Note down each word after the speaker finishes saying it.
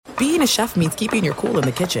being a chef means keeping your cool in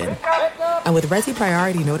the kitchen. And with Resi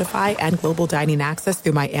Priority Notify and Global Dining Access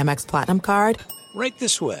through my Amex Platinum card, Right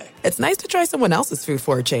this way. it's nice to try someone else's food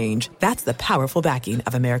for a change. That's the powerful backing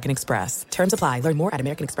of American Express. Terms apply. Learn more at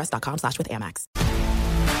americanexpress.com/withAmex.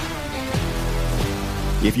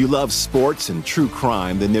 If you love sports and true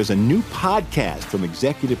crime, then there's a new podcast from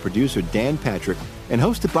executive producer Dan Patrick and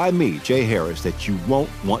hosted by me, Jay Harris, that you won't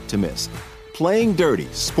want to miss. Playing Dirty: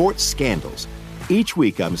 Sports Scandals. Each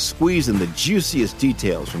week, I'm squeezing the juiciest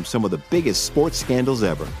details from some of the biggest sports scandals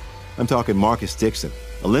ever. I'm talking Marcus Dixon,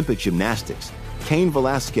 Olympic gymnastics, Cain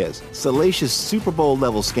Velasquez, salacious Super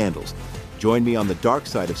Bowl-level scandals. Join me on the dark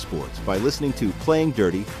side of sports by listening to Playing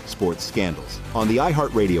Dirty: Sports Scandals on the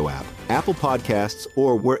iHeartRadio app, Apple Podcasts,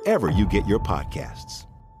 or wherever you get your podcasts.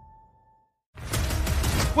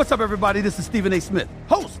 What's up, everybody? This is Stephen A. Smith,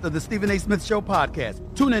 host of the Stephen A. Smith Show podcast.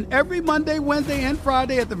 Tune in every Monday, Wednesday, and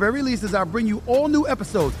Friday at the very least as I bring you all new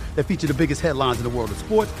episodes that feature the biggest headlines in the world of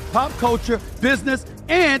sports, pop culture, business,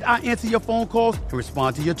 and I answer your phone calls and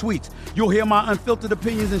respond to your tweets. You'll hear my unfiltered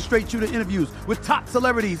opinions and straight-shooter interviews with top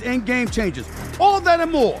celebrities and game changers. All that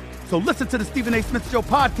and more. So listen to the Stephen A. Smith Show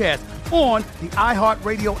podcast on the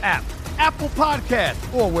iHeartRadio app, Apple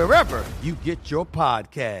Podcasts, or wherever you get your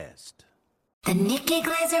podcast. The Nikki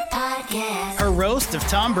Glazer Podcast. Her roast of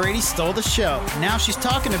Tom Brady stole the show. Now she's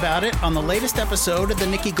talking about it on the latest episode of the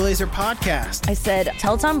Nikki Glazer Podcast. I said,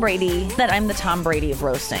 tell Tom Brady that I'm the Tom Brady of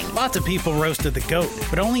roasting. Lots of people roasted the GOAT,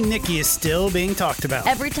 but only Nikki is still being talked about.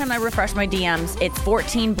 Every time I refresh my DMs, it's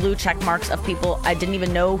 14 blue check marks of people I didn't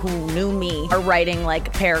even know who knew me are writing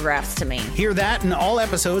like paragraphs to me. Hear that in all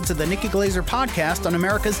episodes of the Nikki Glazer Podcast on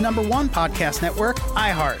America's #1 podcast network,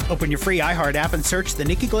 iHeart. Open your free iHeart app and search the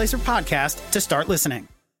Nikki Glazer Podcast to start listening.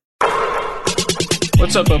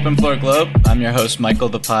 What's up, Open Floor Globe? I'm your host, Michael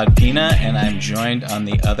the Pod Pina, and I'm joined on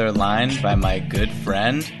the other line by my good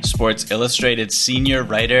friend, Sports Illustrated senior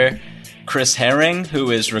writer Chris Herring,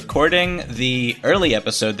 who is recording the early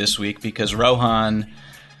episode this week because Rohan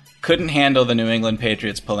couldn't handle the New England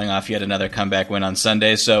Patriots pulling off yet another comeback win on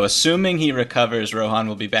Sunday. So assuming he recovers, Rohan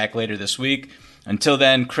will be back later this week. Until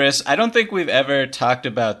then, Chris, I don't think we've ever talked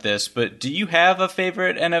about this, but do you have a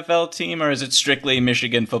favorite NFL team, or is it strictly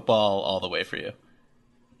Michigan football all the way for you?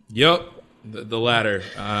 Yep, the latter.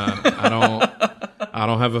 I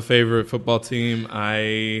don't have a favorite football team.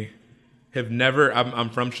 I have never. I'm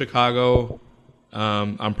from Chicago.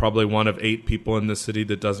 I'm probably one of 8 people in the city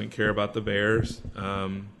that doesn't care about the Bears.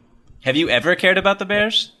 Have you ever cared about the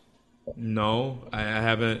Bears? No, I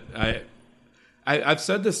haven't. I've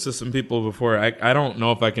said this to some people before. I don't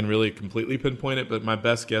know if I can really completely pinpoint it, but my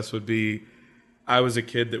best guess would be I was a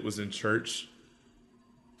kid that was in church,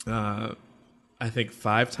 I think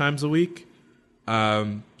 5 times a week.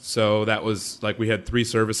 So that was like we had 3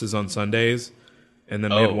 services on Sundays, and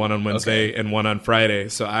then we had one on Wednesday and one on Friday.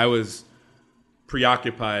 So I was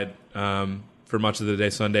preoccupied for much of the day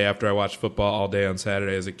Sunday after I watched football all day on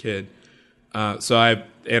Saturday as a kid. So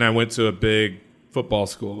I went to a big football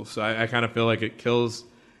school, so I kind of feel like it kills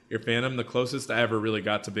your fandom. The closest I ever really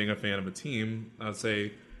got to being a fan of a team, I'd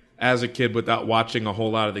say, as a kid without watching a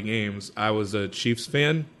whole lot of the games, I was a Chiefs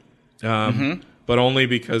fan, but only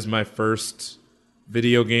because my first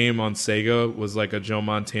video game on Sega was like a Joe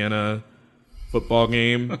Montana football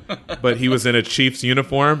game, but he was in a Chiefs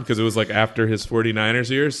uniform because it was like after his 49ers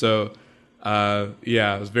year, so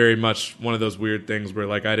it was very much one of those weird things where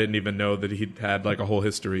like I didn't even know that he'd had like a whole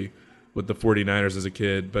history with the 49ers as a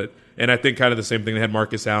kid. And I think kind of the same thing, they had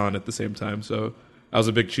Marcus Allen at the same time. So I was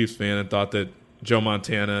a big Chiefs fan and thought that Joe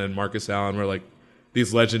Montana and Marcus Allen were like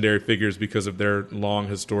these legendary figures because of their long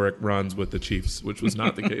historic runs with the Chiefs, which was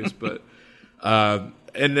not the case. But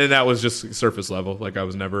and then that was just surface level. Like I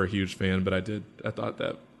was never a huge fan, but I thought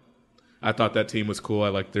that team was cool. I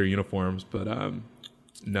liked their uniforms, but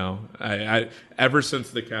no. I ever since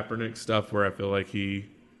the Kaepernick stuff where I feel like he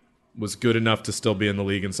was good enough to still be in the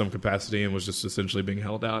league in some capacity and was just essentially being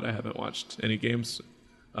held out, I haven't watched any games.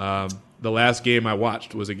 The last game I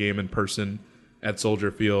watched was a game in person at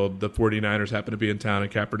Soldier Field. The 49ers happened to be in town and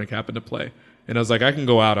Kaepernick happened to play. And I was like, I can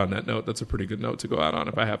go out on that note. That's a pretty good note to go out on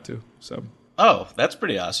if I have to. So. Oh, that's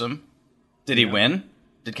pretty awesome. Did he win?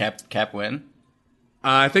 Did Cap win?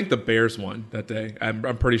 I think the Bears won that day.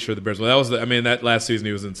 I'm pretty sure the Bears won. That last season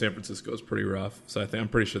he was in San Francisco was pretty rough. So I'm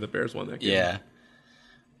pretty sure the Bears won that game. Yeah.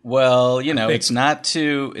 Well, it's not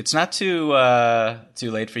too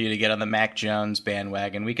late for you to get on the Mac Jones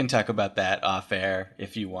bandwagon. We can talk about that off air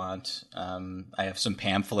if you want. I have some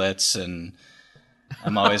pamphlets and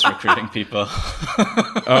I'm always recruiting people.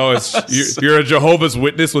 You're a Jehovah's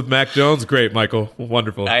Witness with Mac Jones? Great, Michael.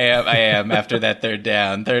 Wonderful. I am. After that third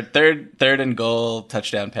down, third and goal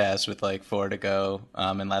touchdown pass with like 4 to go.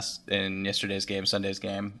 In yesterday's game, Sunday's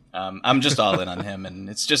game, I'm just all in on him, and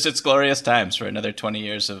it's glorious times for another 20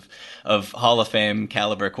 years of Hall of Fame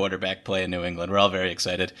caliber quarterback play in New England. We're all very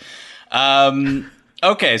excited.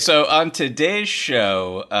 Okay, so on today's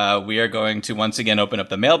show, we are going to once again open up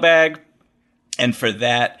the mailbag. And for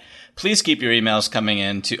that, please keep your emails coming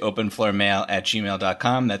in to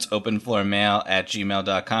openfloormail@gmail.com. That's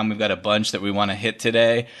openfloormail@gmail.com. We've got a bunch that we want to hit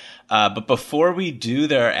today. But before we do,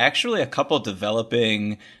 there are actually a couple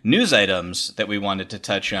developing news items that we wanted to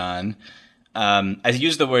touch on. I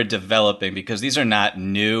use the word developing because these are not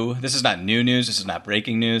new. This is not new news. This is not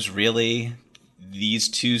breaking news, really. These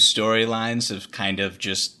two storylines have kind of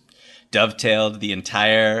just dovetailed the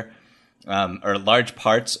entire or large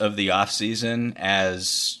parts of the offseason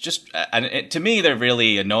as just, to me, they're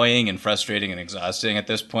really annoying and frustrating and exhausting at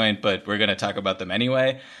this point, but we're going to talk about them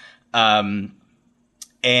anyway. And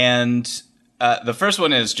the first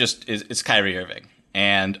one is Kyrie Irving.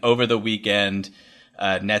 And over the weekend,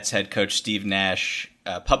 Nets head coach Steve Nash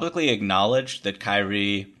publicly acknowledged that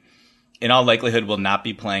Kyrie, in all likelihood, will not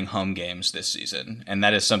be playing home games this season. And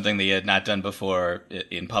that is something that he had not done before,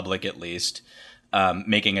 in public at least.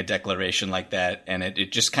 Making a declaration like that, and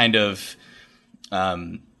it just kind of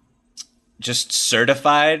just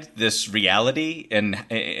certified this reality and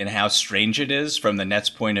how strange it is from the Nets'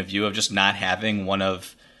 point of view of just not having one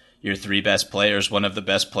of your 3 best players, one of the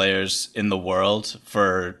best players in the world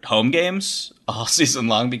for home games all season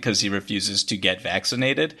long because he refuses to get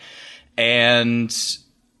vaccinated. And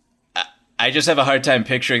I just have a hard time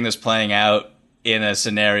picturing this playing out in a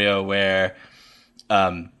scenario where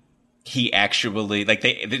he actually, like,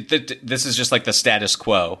 this is just like the status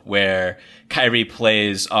quo where Kyrie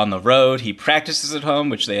plays on the road. He practices at home,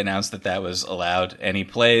 which they announced that was allowed, and he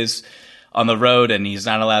plays on the road, and he's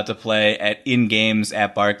not allowed to play in games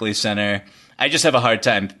at Barclays Center. I just have a hard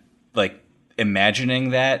time, like, imagining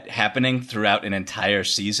that happening throughout an entire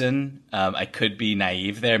season. I could be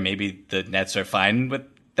naive there. Maybe the Nets are fine with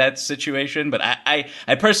that situation, but I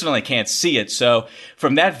personally can't see it. So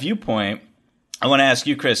from that viewpoint, I want to ask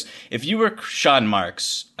you, Chris, if you were Sean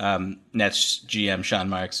Marks, Nets GM Sean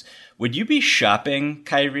Marks, would you be shopping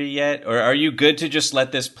Kyrie yet? Or are you good to just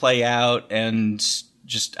let this play out and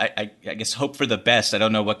just, I guess, hope for the best? I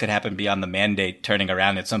don't know what could happen beyond the mandate turning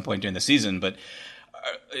around at some point during the season, but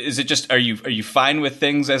is it just, are you fine with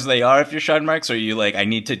things as they are if you're Sean Marks? Or are you like, I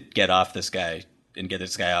need to get off this guy and get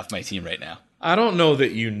this guy off my team right now? I don't know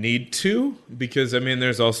that you need to, because, I mean,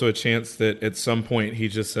 there's also a chance that at some point he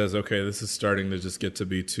just says, okay, this is starting to just get to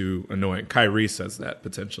be too annoying. Kyrie says that,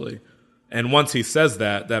 potentially. And once he says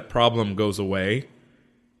that, that problem goes away,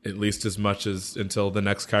 at least as much as until the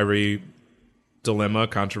next Kyrie dilemma,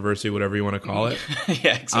 controversy, whatever you want to call it.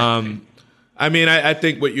 Yeah, exactly. I mean, I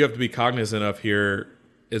think what you have to be cognizant of here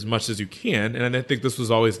as much as you can, and I think this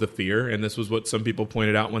was always the fear, and this was what some people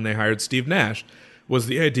pointed out when they hired Steve Nash, was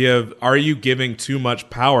the idea of, are you giving too much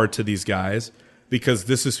power to these guys because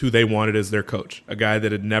this is who they wanted as their coach, a guy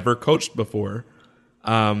that had never coached before.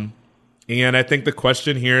 And I think the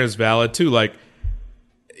question here is valid too. Like,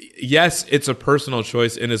 yes, it's a personal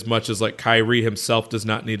choice in as much as, like, Kyrie himself does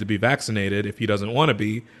not need to be vaccinated if he doesn't want to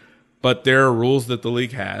be, but there are rules that the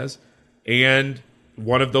league has. And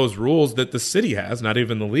one of those rules that the city has, not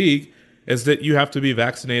even the league, is that you have to be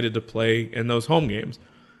vaccinated to play in those home games.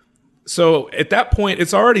 So at that point,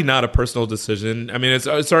 it's already not a personal decision. I mean, it's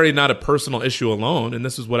already not a personal issue alone. And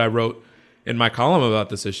this is what I wrote in my column about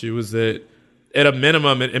this issue, is that at a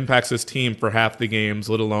minimum, it impacts his team for half the games,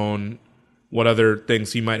 let alone what other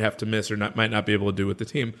things he might have to miss or might not be able to do with the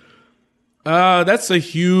team. That's a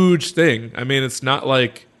huge thing. I mean, it's not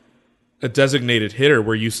like a designated hitter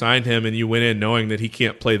where you signed him and you went in knowing that he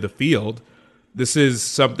can't play the field. This is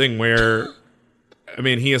something where, I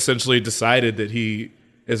mean, he essentially decided that he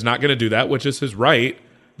is not going to do that, which is his right,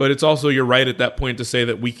 but it's also your right at that point to say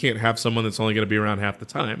that we can't have someone that's only going to be around half the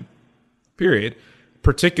time, period.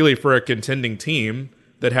 Particularly for a contending team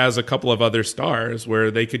that has a couple of other stars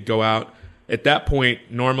where they could go out. At that point,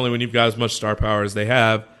 normally when you've got as much star power as they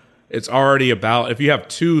have, it's already about, if you have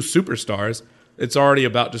 2 superstars, it's already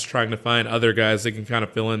about just trying to find other guys that can kind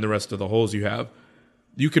of fill in the rest of the holes you have.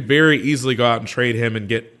 You could very easily go out and trade him and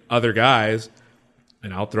get other guys,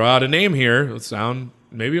 and I'll throw out a name here.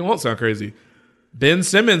 Maybe it won't sound crazy. Ben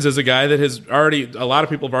Simmons is a guy that has already, a lot of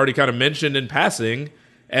people have already kind of mentioned in passing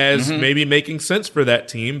as maybe making sense for that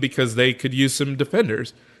team because they could use some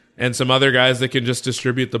defenders and some other guys that can just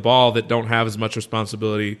distribute the ball that don't have as much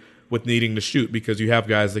responsibility with needing to shoot because you have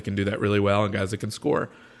guys that can do that really well and guys that can score.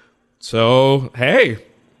 So, hey,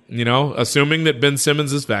 assuming that Ben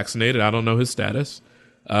Simmons is vaccinated, I don't know his status.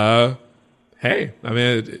 Hey, I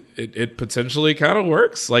mean, it potentially kind of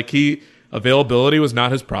works. Like availability was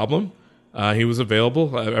not his problem. He was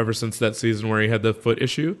available ever since that season where he had the foot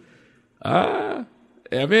issue. I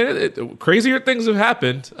mean, crazier things have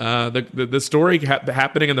happened. The story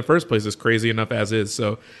happening in the first place is crazy enough as is.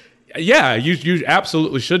 So, yeah, you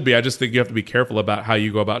absolutely should be. I just think you have to be careful about how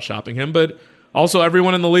you go about shopping him. But also,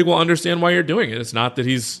 everyone in the league will understand why you're doing it. It's not that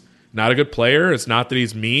he's not a good player. It's not that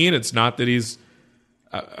he's mean. It's not that he's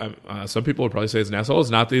some people would probably say he's an asshole. It's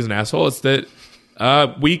not that he's an asshole. It's that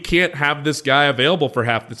we can't have this guy available for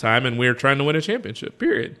half the time, and we're trying to win a championship,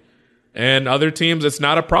 period. And other teams, it's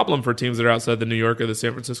not a problem for teams that are outside the New York or the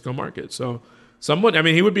San Francisco market. So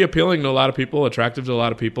he would be appealing to a lot of people, attractive to a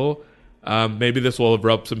lot of people. Maybe this will have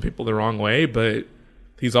rubbed some people the wrong way, but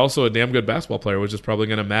he's also a damn good basketball player, which is probably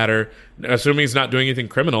going to matter. Assuming he's not doing anything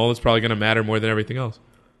criminal, it's probably going to matter more than everything else.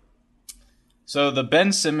 So the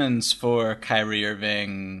Ben Simmons for Kyrie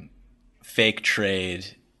Irving fake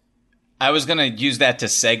trade, I was going to use that to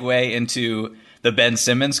segue into the Ben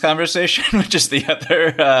Simmons conversation, which is the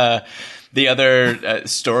other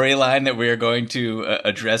storyline that we are going to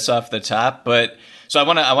address off the top. But so I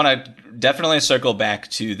want to definitely circle back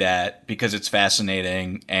to that because it's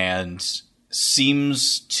fascinating and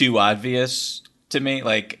seems too obvious to me.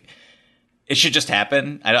 Like, it should just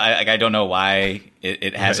happen. I don't know why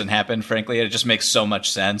it hasn't happened, frankly. It just makes so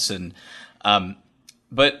much sense. And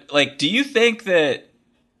but like, do you think that,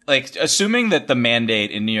 like, assuming that the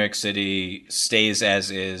mandate in New York City stays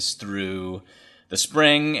as is through the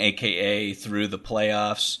spring, aka through the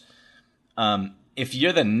playoffs, if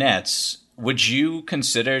you're the Nets, would you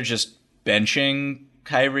consider just benching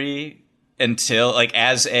Kyrie until, like,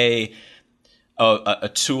 as a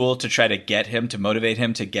tool to try to get him, to motivate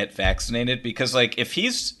him to get vaccinated? Because, like, if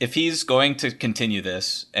he's going to continue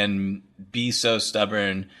this and be so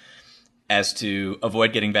stubborn as to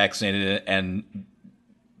avoid getting vaccinated and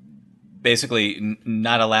basically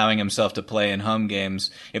not allowing himself to play in home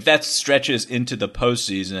games, if that stretches into the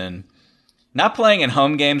postseason, not playing in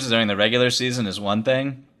home games during the regular season is one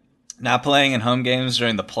thing. Not playing in home games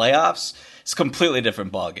during the playoffs is a completely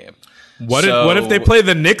different ballgame. What if they play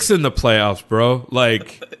the Knicks in the playoffs, bro?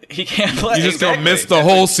 Like, he can't play. You just gonna miss the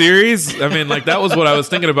whole series? I mean, like, that was what I was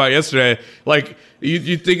thinking about yesterday. Like,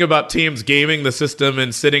 you think about teams gaming the system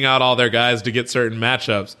and sitting out all their guys to get certain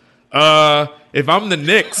matchups. If I'm the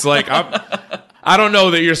Knicks, like, I don't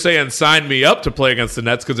know that you're saying sign me up to play against the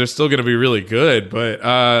Nets because they're still going to be really good,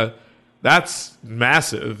 but that's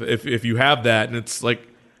massive if you have that, and it's like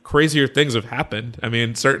crazier things have happened. I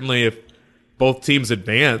mean, certainly if both teams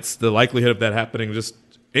advance, the likelihood of that happening just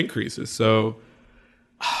increases. So,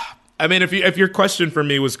 I mean, if your question for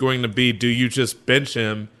me was going to be, do you just bench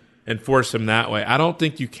him and force him that way? I don't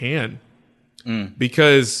think you can,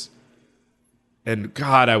 because. And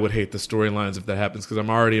God, I would hate the storylines if that happens, because I'm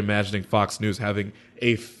already imagining Fox News having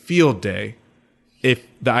a field day if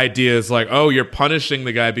the idea is like, oh, you're punishing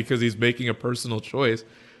the guy because he's making a personal choice.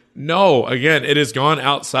 No, again, it has gone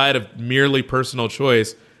outside of merely personal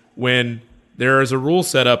choice when there is a rule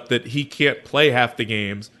set up that he can't play half the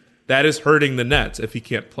games. That is hurting the Nets if he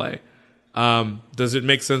can't play. Does it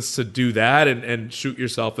make sense to do that and shoot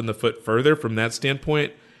yourself in the foot further from that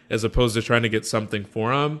standpoint as opposed to trying to get something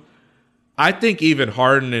for him? I think even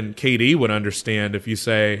Harden and KD would understand if you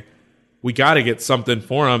say, we got to get something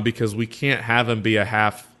for him because we can't have him be a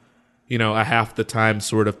half the time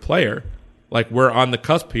sort of player. Like, we're on the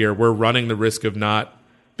cusp here. We're running the risk of not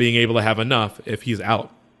being able to have enough if he's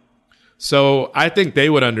out. So I think they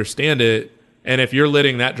would understand it. And if you're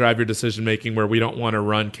letting that drive your decision making, where we don't want to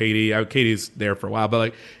run KD, KD's there for a while, but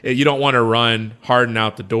like, you don't want to run Harden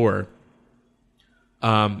out the door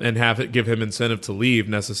and have it give him incentive to leave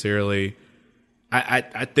necessarily.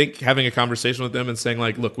 I think having a conversation with them and saying,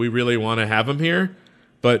 like, look, we really want to have him here,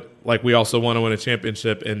 but like, we also want to win a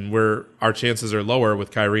championship, and our chances are lower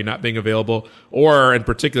with Kyrie not being available, or in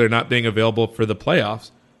particular not being available for the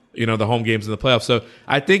playoffs, the home games in the playoffs. So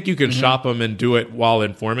I think you can shop them and do it while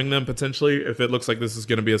informing them potentially if it looks like this is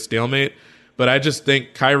going to be a stalemate. But I just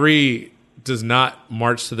think Kyrie does not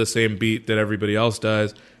march to the same beat that everybody else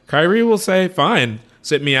does. Kyrie will say, fine,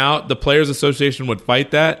 sit me out. The Players Association would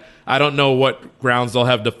fight that. I don't know what grounds they'll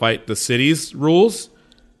have to fight the city's rules,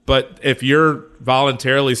 but if you're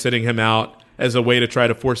voluntarily sitting him out as a way to try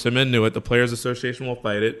to force him into it, the Players Association will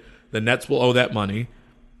fight it. The Nets will owe that money.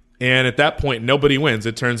 And at that point, nobody wins.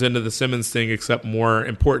 It turns into the Simmons thing, except more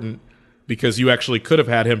important, because you actually could have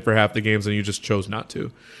had him for half the games and you just chose not to.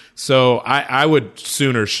 So I would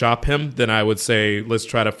sooner shop him than I would say let's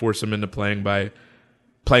try to force him into playing by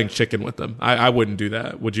playing chicken with them. I wouldn't do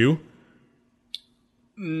that. Would you?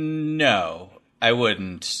 No, I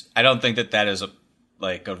wouldn't. I don't think that is a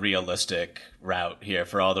realistic route here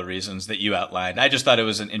for all the reasons that you outlined. I just thought it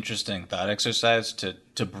was an interesting thought exercise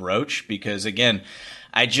to broach because, again,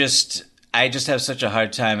 I just have such a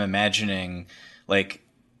hard time imagining like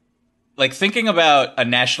thinking about a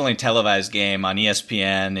nationally televised game on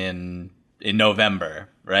ESPN in November,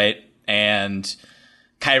 right? And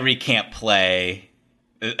Kyrie can't play.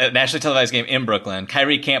 A nationally televised game in Brooklyn.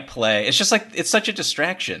 Kyrie can't play. It's just it's such a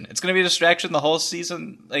distraction. It's going to be a distraction the whole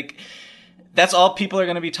season. That's all people are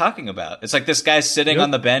going to be talking about. It's like this guy's sitting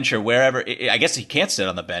on the bench or wherever. I guess he can't sit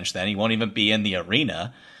on the bench then. He won't even be in the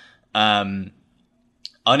arena.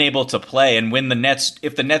 Unable to play. And when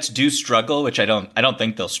if the Nets do struggle, which I don't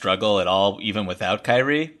think they'll struggle at all, even without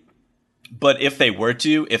Kyrie. But if they were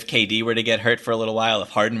to, if KD were to get hurt for a little while, if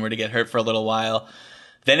Harden were to get hurt for a little while,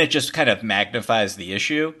 then it just kind of magnifies the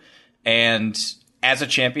issue. And as a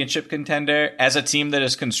championship contender, as a team that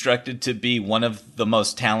is constructed to be one of the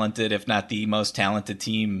most talented, if not the most talented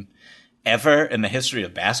team ever in the history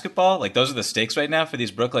of basketball, those are the stakes right now for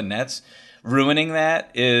these Brooklyn Nets. Ruining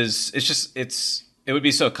that it would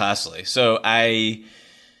be so costly. So I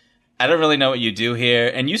don't really know what you do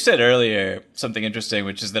here. And you said earlier something interesting,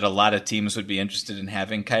 which is that a lot of teams would be interested in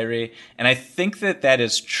having Kyrie. And I think that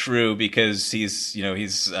is true because he's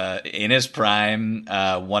in his prime,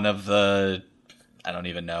 one of the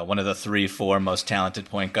 3-4 most talented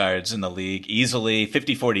point guards in the league, easily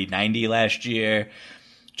 50, 40, 90 last year,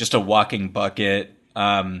 just a walking bucket.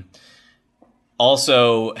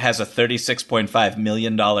 Also has a $36.5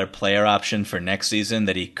 million player option for next season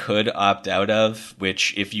that he could opt out of,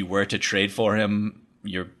 which if you were to trade for him,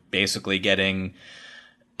 you're basically getting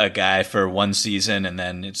a guy for one season and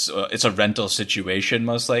then it's a rental situation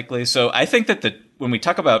most likely. So I think that when we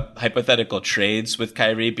talk about hypothetical trades with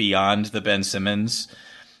Kyrie beyond the Ben Simmons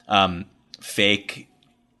fake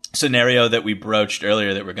scenario that we broached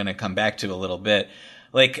earlier that we're going to come back to a little bit,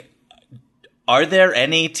 are there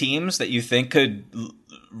any teams that you think could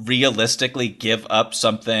realistically give up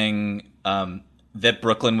something that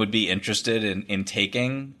Brooklyn would be interested in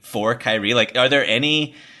taking for Kyrie? Are there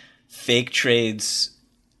any fake trades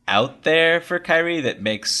out there for Kyrie that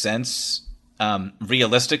makes sense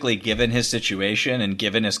realistically given his situation and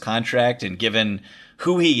given his contract and given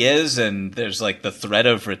who he is? And there's the threat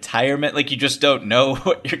of retirement. You just don't know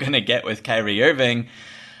what you're going to get with Kyrie Irving.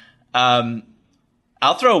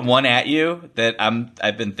 I'll throw one at you that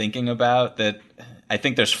I've been thinking about that I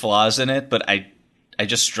think there's flaws in it, but I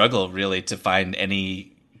just struggle really to find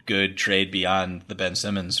any good trade beyond the Ben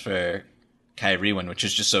Simmons for Kyrie one, which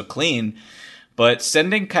is just so clean. But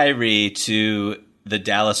sending Kyrie to the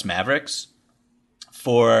Dallas Mavericks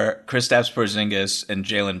for Kristaps Porzingis and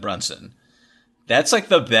Jalen Brunson, that's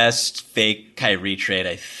the best fake Kyrie trade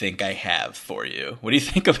I think I have for you. What do you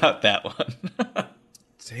think about that one?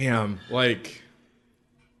 Damn,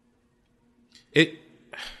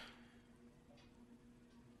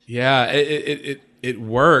 it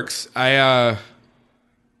works. Man,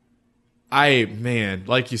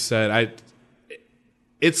 like you said,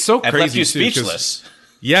 it's so crazy. I've left you too, speechless.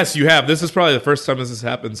 Yes, you have. This is probably the first time this has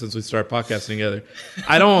happened since we started podcasting together.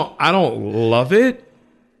 I don't love it,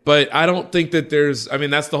 but I don't think that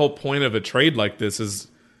that's the whole point of a trade like this is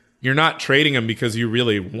you're not trading him because you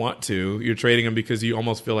really want to. You're trading him because you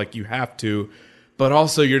almost feel like you have to. But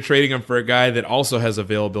also you're trading him for a guy that also has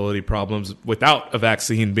availability problems without a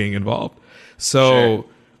vaccine being involved. So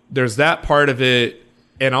There's that part of it.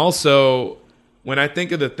 And also, when I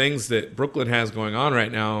think of the things that Brooklyn has going on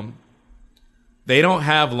right now, they don't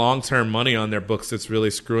have long-term money on their books that's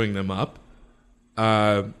really screwing them up.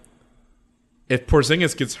 If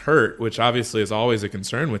Porzingis gets hurt, which obviously is always a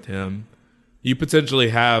concern with him, you potentially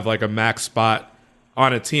have a max spot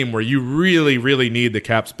on a team where you really, really need the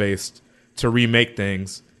cap space to remake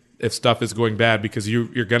things if stuff is going bad, because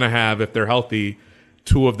you're going to have, if they're healthy,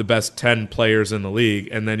 2 of the best 10 players in the league,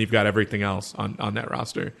 and then you've got everything else on that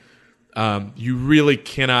roster. You really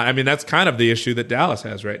cannot. That's kind of the issue that Dallas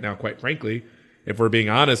has right now, quite frankly, if we're being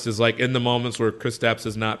honest, is in the moments where Kristaps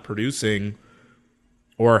is not producing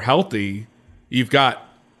or healthy, you've got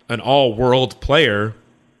an all-world player,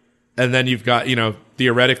 and then you've got,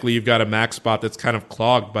 theoretically, you've got a max spot that's kind of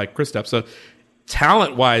clogged by Kristaps. So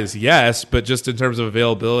talent-wise, yes, but just in terms of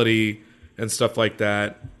availability and stuff like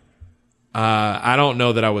that, I don't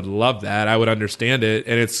know that I would love that. I would understand it,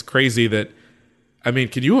 and it's crazy that,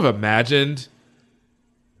 could you have imagined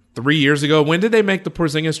 3 years ago. When did they make the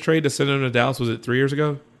Porzingis trade to send him to Dallas? Was it 3 years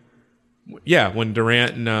ago? Yeah, when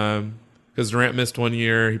Durant and because Durant missed 1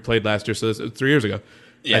 year, he played last year, so it was 3 years ago.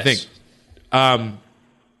 Yes. I think.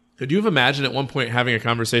 Could you have imagined at one point having a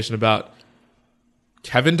conversation about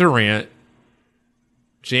Kevin Durant,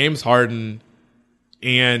 James Harden,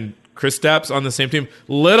 and Kristaps on the same team,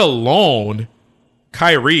 let alone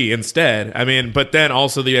Kyrie instead? I mean, but then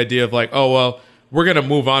also the idea of like, oh well, we're gonna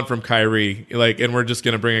move on from Kyrie, like, and we're just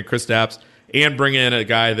gonna bring in Kristaps and bring in a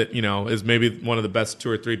guy that, you know, is maybe one of the best 2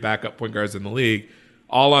 or 3 backup point guards in the league,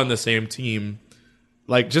 all on the same team.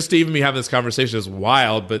 Like, just to even be having this conversation is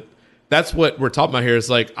wild, but that's what we're talking about here. Is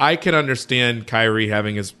like, I can understand Kyrie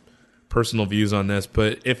having his personal views on this,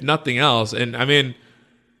 but if nothing else, and I mean,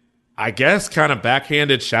 I guess kind of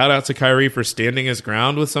backhanded shout out to Kyrie for standing his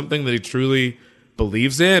ground with something that he truly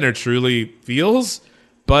believes in or truly feels.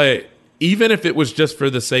 But even if it was just for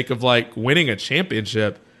the sake of like winning a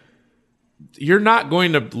championship, you're not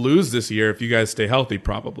going to lose this year if you guys stay healthy,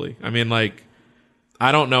 probably. I mean, like,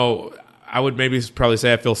 I don't know. I would maybe probably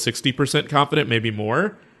say I feel 60% confident, maybe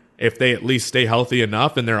more, if they at least stay healthy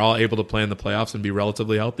enough and they're all able to play in the playoffs and be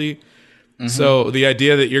relatively healthy. Mm-hmm. So the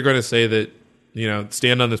idea that you're going to say that, you know,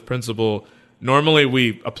 stand on this principle, normally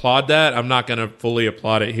we applaud that. I'm not going to fully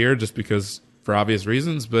applaud it here just because for obvious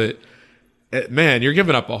reasons, but man, you're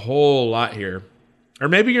giving up a whole lot here. Or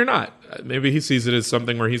maybe you're not. Maybe he sees it as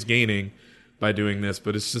something where he's gaining by doing this,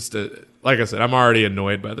 but it's just like I said, I'm already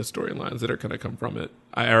annoyed by the storylines that are going to come from it.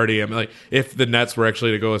 I already am. Like, if the Nets were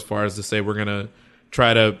actually to go as far as to say we're going to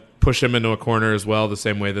try to push him into a corner as well, the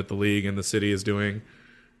same way that the league and the city is doing,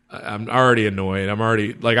 I'm already annoyed. I'm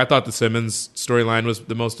already like, I thought the Simmons storyline was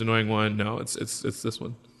the most annoying one. No, it's this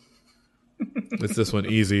one. It's this one,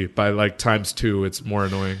 easy by like times 2. It's more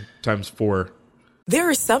annoying times 4. There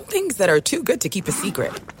are some things that are too good to keep a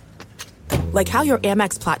secret. Like how your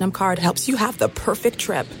Amex Platinum card helps you have the perfect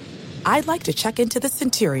trip. I'd like to check into the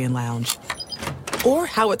Centurion Lounge. Or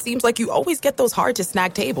how it seems like you always get those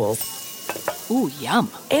hard-to-snag tables. Ooh,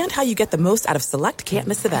 yum. And how you get the most out of select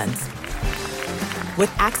can't-miss events.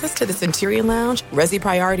 With access to the Centurion Lounge, Resi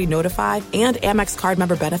Priority Notified, and Amex card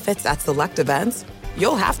member benefits at select events,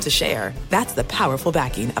 you'll have to share. That's the powerful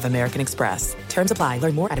backing of American Express. Terms apply.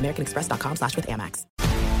 Learn more at americanexpress.com/withAmex.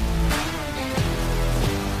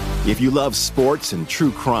 If you love sports and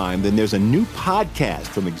true crime, then there's a new podcast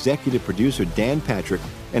from executive producer Dan Patrick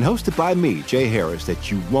and hosted by me, Jay Harris,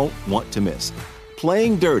 that you won't want to miss.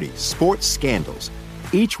 Playing Dirty: Sports Scandals.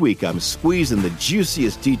 Each week, I'm squeezing the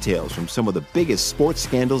juiciest details from some of the biggest sports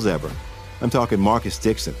scandals ever. I'm talking Marcus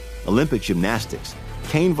Dixon, Olympic gymnastics,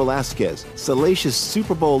 Cain Velasquez, salacious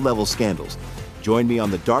Super Bowl-level scandals. Join me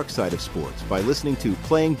on the dark side of sports by listening to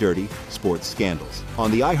Playing Dirty: Sports Scandals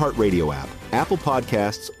on the iHeartRadio app, Apple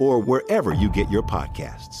Podcasts, or wherever you get your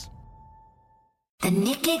podcasts. The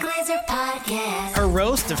Nikki Glazer Podcast. Her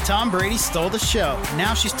roast of Tom Brady stole the show.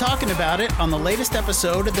 Now she's talking about it on the latest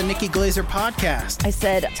episode of the Nikki Glazer Podcast. I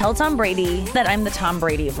said, tell Tom Brady that I'm the Tom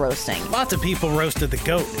Brady of roasting. Lots of people roasted the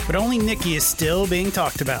GOAT, but only Nikki is still being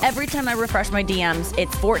talked about. Every time I refresh my DMs,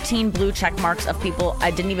 it's 14 blue check marks of people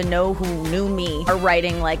I didn't even know who knew me are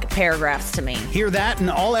writing like paragraphs to me. Hear that in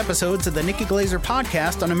all episodes of the Nikki Glazer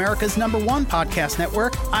Podcast on America's #1 podcast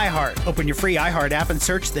network, iHeart. Open your free iHeart app and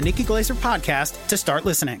search the Nikki Glazer Podcast to start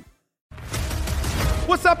listening.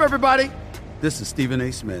 What's up, everybody? This is Stephen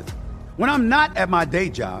A. Smith. When I'm not at my day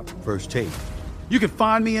job, First Take, you can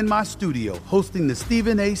find me in my studio hosting the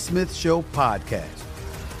Stephen A. Smith Show podcast.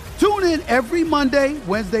 Tune in every Monday,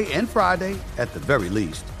 Wednesday, and Friday, at the very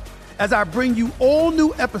least, as I bring you all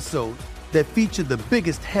new episodes that feature the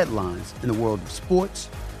biggest headlines in the world of sports,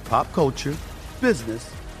 pop culture,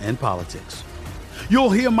 business, and politics.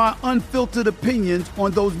 You'll hear my unfiltered opinions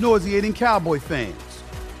on those nauseating Cowboy fans,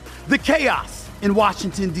 the chaos in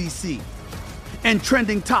Washington, D.C., and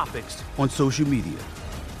trending topics on social media,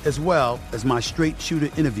 as well as my straight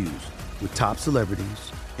shooter interviews with top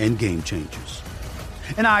celebrities and game changers.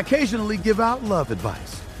 And I occasionally give out love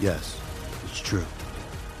advice. Yes, it's true.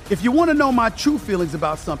 If you want to know my true feelings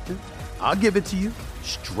about something, I'll give it to you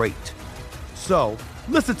straight. So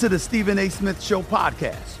listen to the Stephen A. Smith Show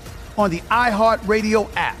podcast on the iHeartRadio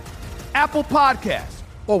app, Apple Podcasts,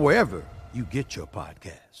 or wherever you get your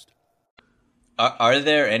podcast. Are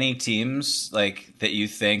there any teams like that you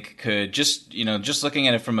think could just looking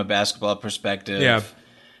at it from a basketball perspective? Yeah.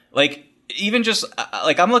 Like even just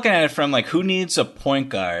like I'm looking at it from like who needs a point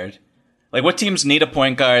guard? Like what teams need a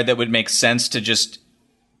point guard that would make sense to just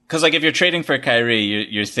because like if you're trading for Kyrie,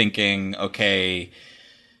 you're thinking, okay,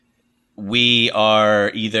 we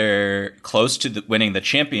are either close to winning the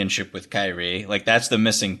championship with Kyrie, like that's the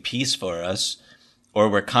missing piece for us, or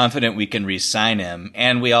we're confident we can re-sign him.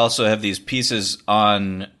 And we also have these pieces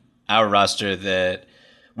on our roster that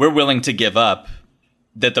we're willing to give up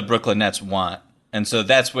that the Brooklyn Nets want. And so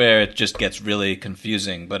that's where it just gets really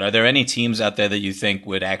confusing. But are there any teams out there that you think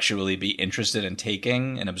would actually be interested in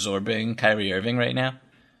taking and absorbing Kyrie Irving right now?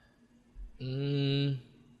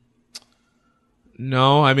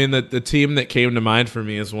 No, I mean, the team that came to mind for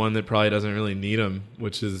me is one that probably doesn't really need him,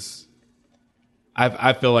 which is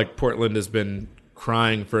I feel like Portland has been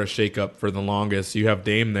crying for a shakeup for the longest. You have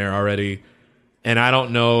Dame there already, and I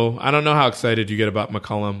don't know how excited you get about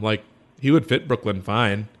McCollum. Like, he would fit Brooklyn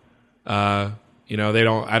fine. I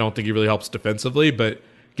don't think he really helps defensively, but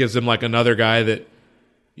gives him like another guy that,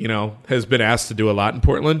 has been asked to do a lot in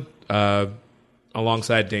Portland,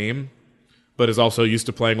 alongside Dame, but is also used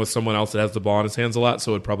to playing with someone else that has the ball in his hands a lot,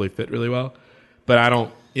 so it would probably fit really well. But I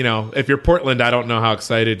don't, if you're Portland, I don't know how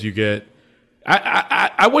excited you get.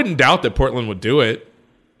 I wouldn't doubt that Portland would do it.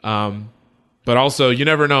 But also, you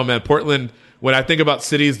never know, man. Portland, when I think about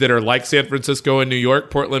cities that are like San Francisco and New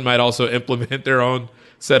York, Portland might also implement their own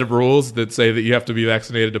set of rules that say that you have to be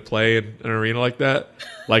vaccinated to play in an arena like that.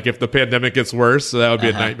 Like if the pandemic gets worse, so that would be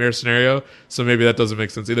a nightmare scenario. So maybe that doesn't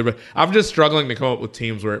make sense either. But I'm just struggling to come up with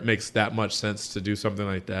teams where it makes that much sense to do something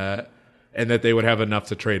like that and that they would have enough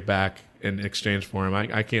to trade back in exchange for him.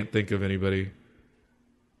 I can't think of anybody.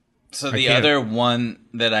 So the other one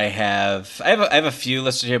that I have a few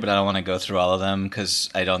listed here, but I don't want to go through all of them because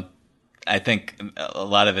I think a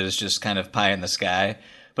lot of it is just kind of pie in the sky.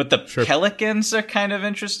 But the Pelicans are kind of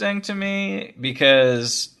interesting to me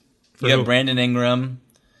because you have Brandon Ingram.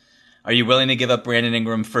 Are you willing to give up Brandon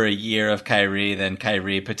Ingram for a year of Kyrie, then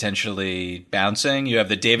Kyrie potentially bouncing? You have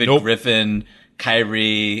the David Griffin,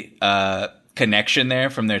 Kyrie connection there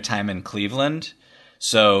from their time in Cleveland.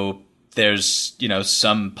 So there's,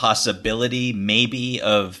 some possibility maybe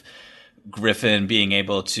of Griffin being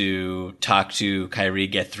able to talk to Kyrie,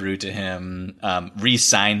 get through to him,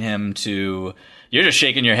 re-sign him to. You're just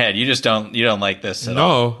shaking your head. You don't like this at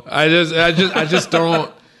all. No, I just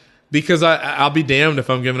don't, because I'll be damned if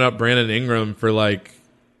I'm giving up Brandon Ingram for like.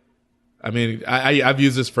 I mean, I've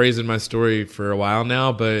used this phrase in my story for a while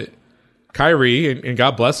now, but Kyrie, and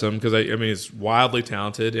God bless him, because he's wildly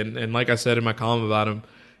talented, and like I said in my column about him,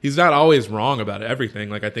 he's not always wrong about everything.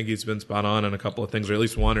 Like, I think he's been spot on a couple of things, or at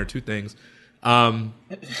least one or two things. But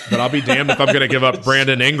I'll be damned if I'm going to give up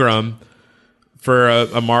Brandon Ingram for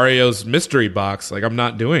a Mario's mystery box. Like, I'm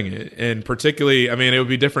not doing it. And particularly, it would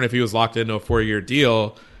be different if he was locked into a 4-year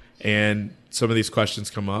deal and some of these questions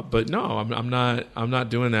come up. But no, I'm not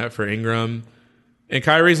doing that for Ingram. And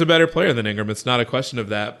Kyrie's a better player than Ingram. It's not a question of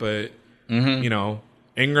that. But,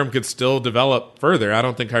 Ingram could still develop further. I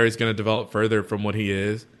don't think Kyrie's going to develop further from what he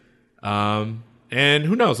is. And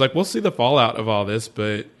who knows? Like, we'll see the fallout of all this.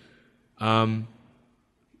 But, the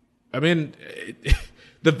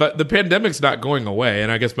pandemic's not going away.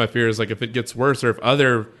 And I guess my fear is, like, if it gets worse or if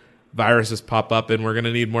other viruses pop up and we're going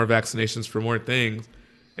to need more vaccinations for more things,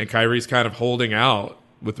 and Kyrie's kind of holding out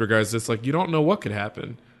with regards to this, like, you don't know what could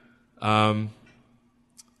happen. I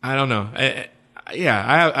don't know.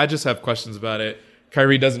 I just have questions about it.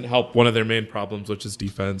 Kyrie doesn't help one of their main problems, which is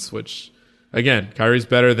defense, which, again, Kyrie's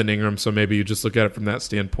better than Ingram, so maybe you just look at it from that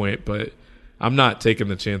standpoint, but I'm not taking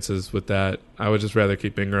the chances with that. I would just rather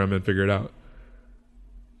keep Ingram and figure it out.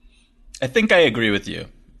 I think I agree with you,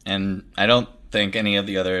 and I don't think any of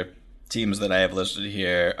the other teams that I have listed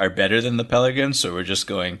here are better than the Pelicans, so we're just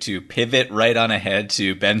going to pivot right on ahead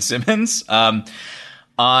to Ben Simmons. On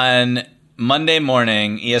Monday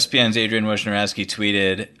morning, ESPN's Adrian Wojnarowski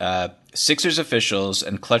tweeted, Sixers officials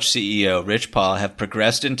and Clutch CEO Rich Paul have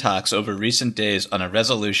progressed in talks over recent days on a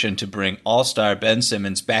resolution to bring All-Star Ben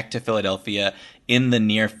Simmons back to Philadelphia in the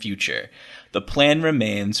near future. The plan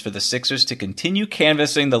remains for the Sixers to continue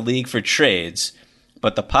canvassing the league for trades,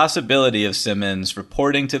 but the possibility of Simmons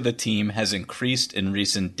reporting to the team has increased in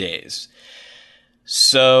recent days.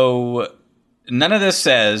 So none of this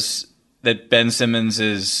says that Ben Simmons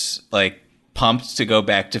is, like, pumped to go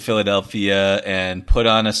back to Philadelphia and put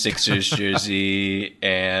on a Sixers jersey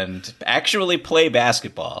and actually play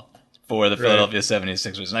basketball for the Philadelphia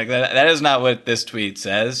 76ers. Like, that is not what this tweet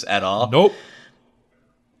says at all. Nope.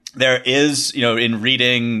 There is, in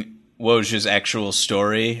reading Woj's actual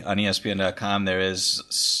story on ESPN.com, there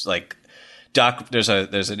is, like, there's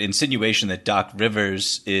an insinuation that Doc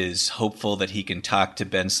Rivers is hopeful that he can talk to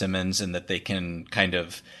Ben Simmons and that they can kind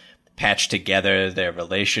of patch together their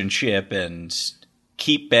relationship and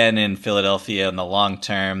keep Ben in Philadelphia in the long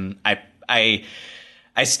term.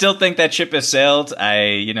 I still think that ship has sailed.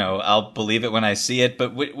 I'll believe it when I see it.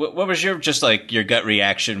 But what was your gut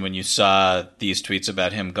reaction when you saw these tweets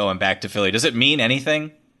about him going back to Philly? Does it mean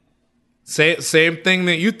anything? Same thing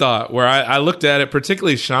that you thought, where I looked at it,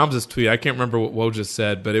 particularly Shams' tweet. I can't remember what Woj just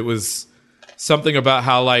said, but it was something about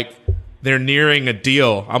how, like, they're nearing a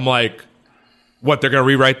deal. I'm like, what, they're going to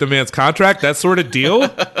rewrite the man's contract? That sort of deal?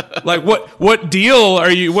 Like, what deal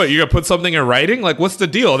are you, you're going to put something in writing? Like, what's the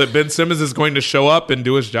deal? That Ben Simmons is going to show up and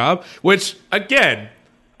do his job? Which, again,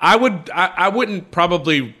 I wouldn't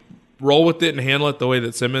probably roll with it and handle it the way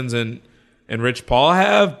that Simmons and Rich Paul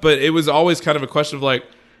have, but it was always kind of a question of, like,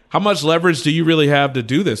 how much leverage do you really have to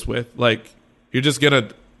do this with? Like, you're just going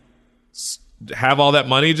to have all that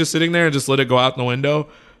money just sitting there and just let it go out the window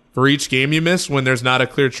for each game you miss when there's not a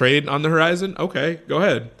clear trade on the horizon? Okay, go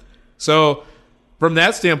ahead. So from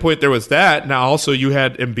that standpoint, there was that. Now, also, you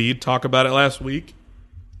had Embiid talk about it last week.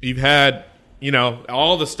 You've had,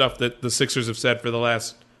 all the stuff that the Sixers have said for the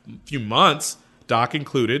last few months, Doc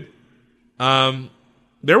included.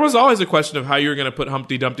 There was always a question of how you were going to put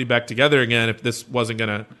Humpty Dumpty back together again if this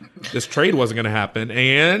trade wasn't going to happen.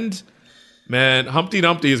 And, man, Humpty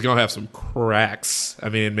Dumpty is going to have some cracks. I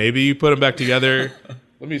mean, maybe you put them back together.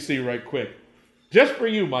 Let me see right quick. Just for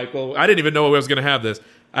you, Michael. I didn't even know I was going to have this.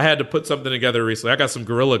 I had to put something together recently. I got some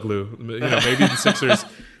Gorilla Glue. Maybe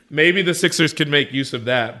the Sixers can make use of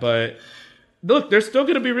that. But look, they're still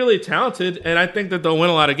going to be really talented, and I think that they'll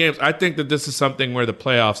win a lot of games. I think that this is something where the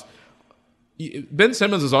playoffs. Ben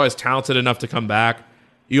Simmons is always talented enough to come back.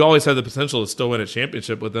 You always have the potential to still win a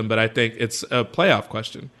championship with him, but I think it's a playoff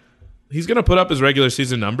question. He's going to put up his regular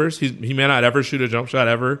season numbers. He may not ever shoot a jump shot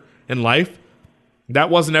ever in life.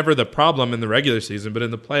 That wasn't ever the problem in the regular season, but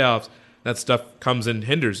in the playoffs, that stuff comes and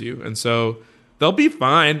hinders you. And so they'll be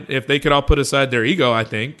fine if they could all put aside their ego, I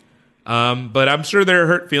think. But I'm sure there are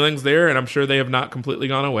hurt feelings there, and I'm sure they have not completely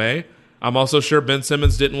gone away. I'm also sure Ben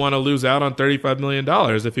Simmons didn't want to lose out on $35 million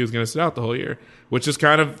if he was going to sit out the whole year, which is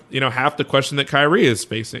kind of, half the question that Kyrie is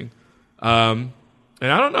facing. And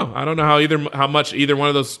I don't know. I don't know how much either one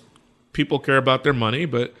of those people care about their money,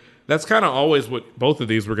 but that's kind of always what both of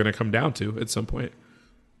these were going to come down to at some point.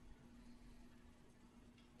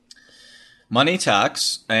 Money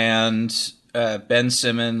talks, and Ben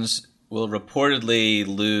Simmons will reportedly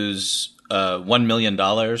lose $1 million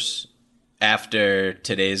after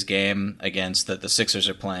today's game against the Sixers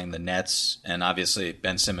are playing the Nets, and obviously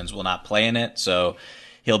Ben Simmons will not play in it, so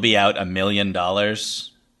he'll be out $1 million,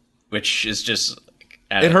 which is just...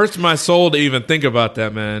 It hurts my soul to even think about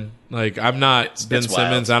that, man. Like, I'm not Ben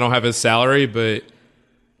Simmons. I don't have his salary, but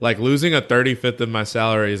like losing a 35th of my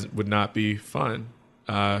salary would not be fun.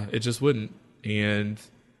 It just wouldn't. And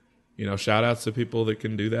shout outs to people that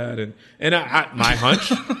can do that. And my hunch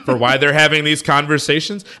for why they're having these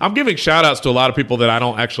conversations, I'm giving shout outs to a lot of people that I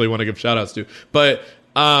don't actually want to give shout outs to. But,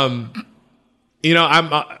 I'm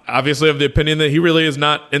obviously of the opinion that he really is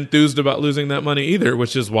not enthused about losing that money either,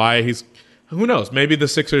 which is why who knows, maybe the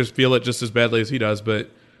Sixers feel it just as badly as he does. But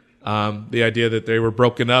the idea that they were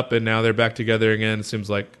broken up and now they're back together again seems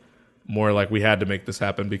like more like we had to make this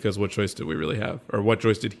happen because what choice did we really have? Or what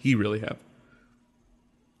choice did he really have?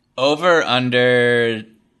 Over under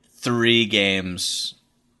 3 games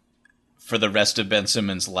for the rest of Ben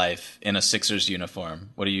Simmons' life in a Sixers uniform.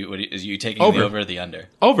 Are you taking the over or the under?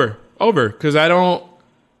 Over. Because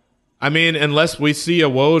unless we see a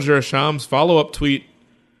Woj or a Shams follow-up tweet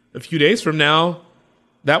a few days from now,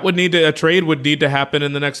 a trade would need to happen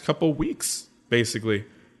in the next couple weeks, basically.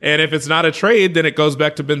 And if it's not a trade, then it goes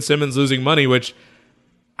back to Ben Simmons losing money, which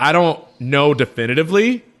I don't know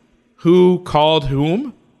definitively who called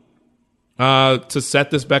whom to set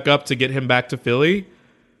this back up to get him back to Philly.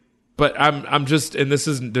 But I'm just, and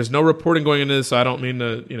there's no reporting going into this, so I don't mean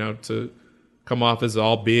to come off as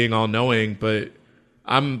all knowing, but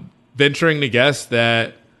I'm venturing to guess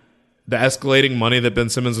that the escalating money that Ben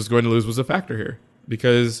Simmons was going to lose was a factor here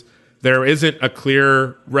because there isn't a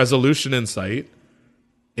clear resolution in sight.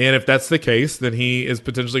 And if that's the case, then he is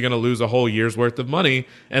potentially going to lose a whole year's worth of money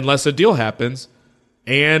unless a deal happens.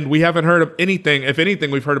 And we haven't heard of anything. If anything,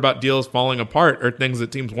 we've heard about deals falling apart or things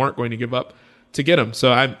that teams weren't going to give up to get him.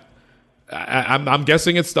 So I'm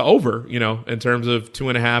guessing it's the over, in terms of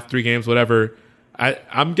 2.5, 3 games, whatever.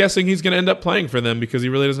 I'm guessing he's going to end up playing for them because he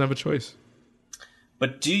really doesn't have a choice.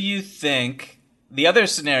 But do you think the other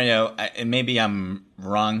scenario, and maybe I'm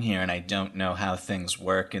wrong here and I don't know how things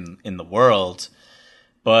work in the world,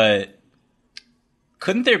 but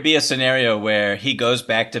couldn't there be a scenario where he goes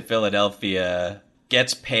back to Philadelphia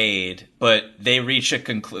gets paid, but they reach a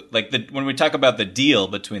when we talk about the deal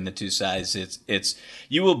between the two sides, it's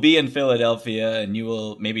you will be in Philadelphia and you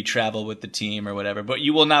will maybe travel with the team or whatever, but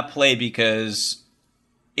you will not play because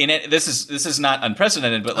this is not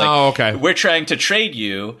unprecedented, but we're trying to trade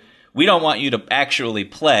you. We don't want you to actually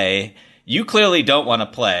play. You clearly don't want to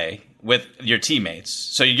play with your teammates.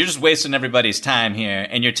 So you're just wasting everybody's time here,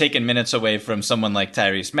 and you're taking minutes away from someone like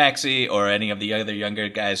Tyrese Maxey or any of the other younger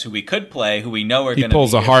guys who we could play, who we know are going to be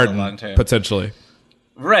here for the long term. Potentially.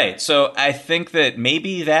 Right. So I think that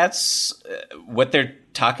maybe that's what they're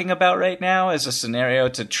talking about right now as a scenario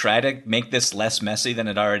to try to make this less messy than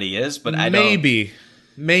it already is. But I don't...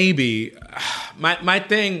 Maybe. My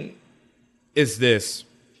thing is this,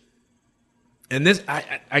 and this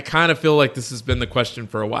I kind of feel like this has been the question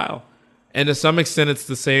for a while. And to some extent, it's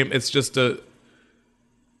the same. It's just a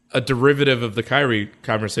derivative of the Kyrie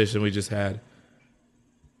conversation we just had.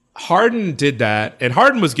 Harden did that, and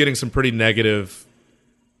Harden was getting some pretty negative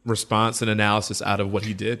response and analysis out of what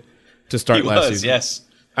he did to start last season. Yes.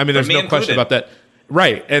 I mean, there's no question about that.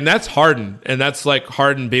 Right, and that's Harden, and that's like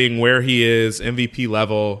Harden being where he is, MVP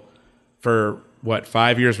level for,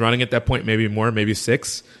 5 years running at that point, maybe more, maybe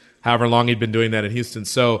 6, however long he'd been doing that in Houston.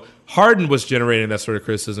 So Harden was generating that sort of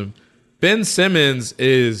criticism. Ben Simmons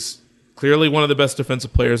is clearly one of the best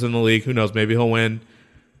defensive players in the league. Who knows? Maybe he'll win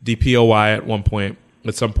DPOY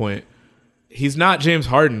at some point. He's not James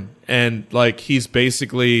Harden. And he's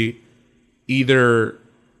basically either,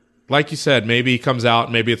 like you said, maybe he comes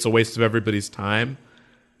out, maybe it's a waste of everybody's time.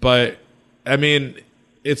 But I mean,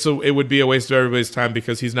 it would be a waste of everybody's time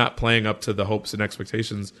because he's not playing up to the hopes and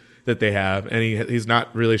expectations that they have. And he's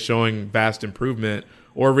not really showing vast improvement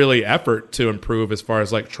or really effort to improve as far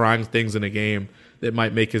as trying things in a game that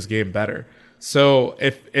might make his game better. So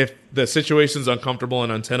if the situation's uncomfortable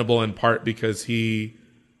and untenable in part because he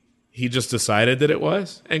just decided that it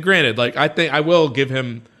was, and granted, I think I will give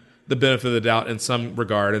him the benefit of the doubt in some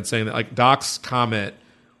regard in saying that Doc's comment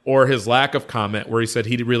or his lack of comment where he said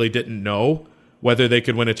he really didn't know whether they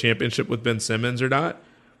could win a championship with Ben Simmons or not.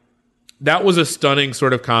 That was a stunning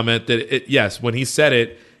sort of comment that yes, when he said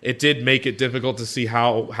it, it did make it difficult to see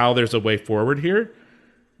how there's a way forward here.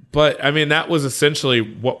 But, I mean, that was essentially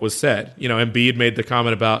what was said. Embiid made the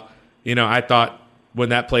comment about, I thought when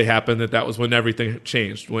that play happened that was when everything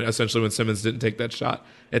changed, when Simmons didn't take that shot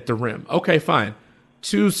at the rim. Okay, fine.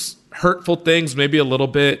 Two hurtful things, maybe a little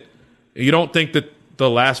bit. You don't think that the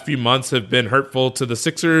last few months have been hurtful to the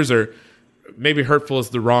Sixers, or maybe hurtful is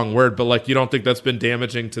the wrong word, but you don't think that's been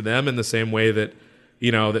damaging to them in the same way that,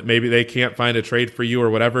 that maybe they can't find a trade for you or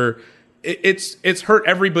whatever. It's hurt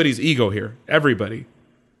everybody's ego here. Everybody.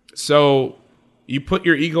 So you put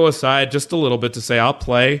your ego aside just a little bit to say, I'll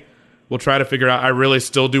play. We'll try to figure out, I really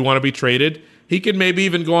still do want to be traded. He could maybe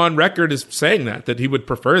even go on record as saying that he would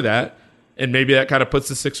prefer that. And maybe that kind of puts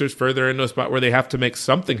the Sixers further into a spot where they have to make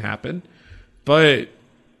something happen. But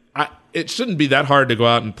it shouldn't be that hard to go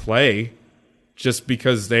out and play just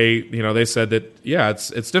because they said that,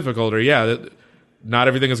 it's difficult, or that not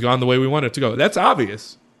everything has gone the way we want it to go. That's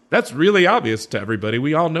obvious. That's really obvious to everybody.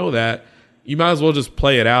 We all know that. You might as well just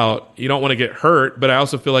play it out. You don't want to get hurt, but I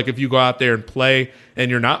also feel like if you go out there and play and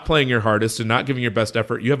you're not playing your hardest and not giving your best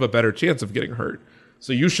effort, you have a better chance of getting hurt.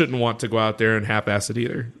 So you shouldn't want to go out there and half-ass it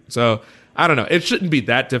either. So I don't know. It shouldn't be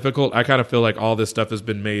that difficult. I kind of feel like all this stuff has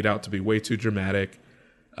been made out to be way too dramatic.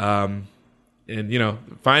 And,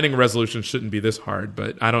 finding a resolution shouldn't be this hard,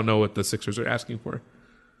 but I don't know what the Sixers are asking for.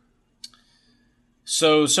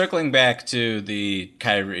 So circling back to the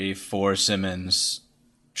Kyrie for Simmons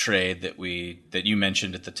trade that you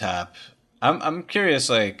mentioned at the top, I'm curious,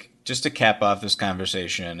 just to cap off this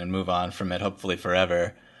conversation and move on from it, hopefully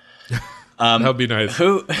forever. That would be nice.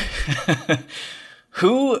 Who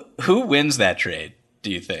wins that trade,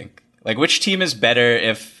 do you think? Which team is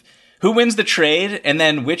better who wins the trade, and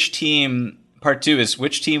then which team, part two is,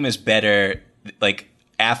 which team is better,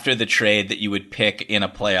 after the trade that you would pick in a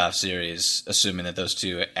playoff series, assuming that those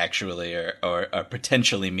two actually or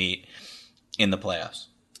potentially meet in the playoffs?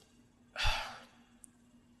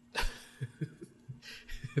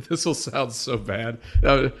 This will sound so bad.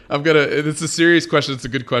 It's a serious question. It's a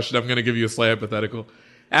good question. I'm going to give you a slight hypothetical.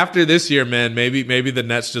 After this year, man, maybe the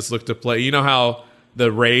Nets just look to play. You know how the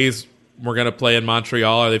Rays were going to play in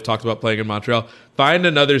Montreal, or they've talked about playing in Montreal. Find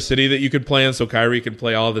another city that you can play in so Kyrie can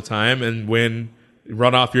play all the time and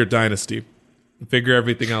run off your dynasty. Figure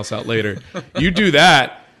everything else out later. You do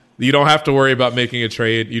that, you don't have to worry about making a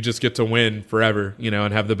trade. You just get to win forever,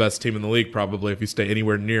 and have the best team in the league probably if you stay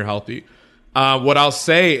anywhere near healthy. What I'll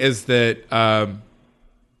say is that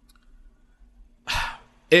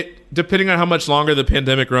depending on how much longer the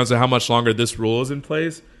pandemic runs and how much longer this rule is in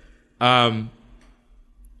place,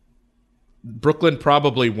 Brooklyn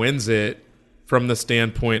probably wins it from the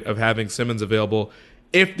standpoint of having Simmons available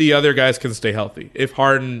if the other guys can stay healthy, if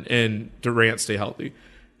Harden and Durant stay healthy.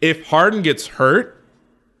 If Harden gets hurt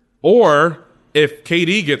or if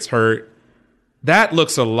KD gets hurt, that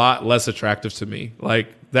looks a lot less attractive to me. Like,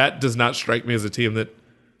 that does not strike me as a team that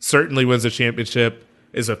certainly wins a championship,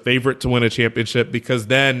 is a favorite to win a championship, because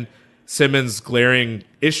then Simmons' glaring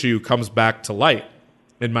issue comes back to light,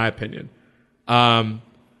 in my opinion. Now,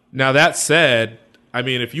 that said, I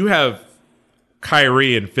mean, if you have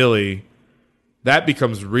Kyrie in Philly, that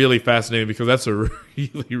becomes really fascinating because that's a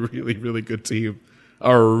really, really, really good team.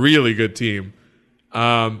 A really good team.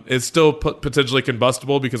 It's still potentially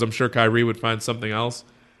combustible because I'm sure Kyrie would find something else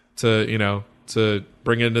to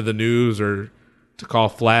bring into the news or to call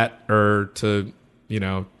flat or to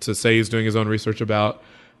say he's doing his own research about.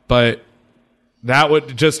 But that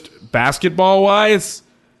would just basketball wise,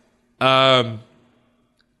 there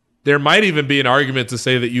might even be an argument to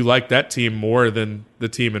say that you like that team more than the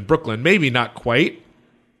team in Brooklyn. Maybe not quite,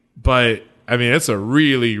 but I mean, it's a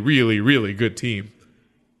really, really, really good team.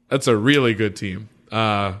 That's a really good team.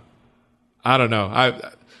 I don't know.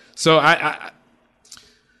 I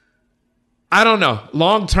don't know.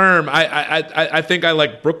 Long term, I think I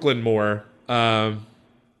like Brooklyn more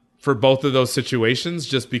for both of those situations,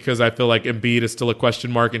 just because I feel like Embiid is still a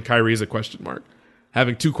question mark and Kyrie is a question mark.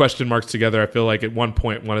 Having two question marks together, I feel like at one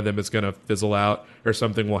point one of them is going to fizzle out or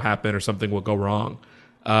something will happen or something will go wrong.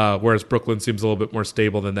 Whereas Brooklyn seems a little bit more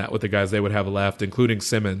stable than that with the guys they would have left, including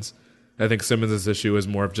Simmons. I think Simmons' issue is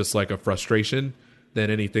more of just like a frustration than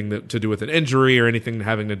anything to do with an injury or anything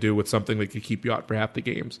having to do with something that could keep you out for half the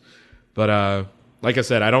games. But like I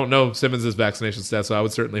said, I don't know Simmons' vaccination status, so I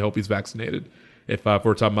would certainly hope he's vaccinated if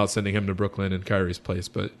we're talking about sending him to Brooklyn in Kyrie's place.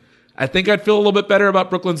 But I think I'd feel a little bit better about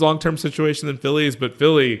Brooklyn's long-term situation than Philly's. But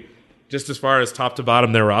Philly, just as far as top to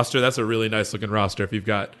bottom their roster, that's a really nice-looking roster. If you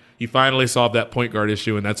finally solved that point guard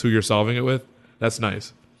issue and that's who you're solving it with, that's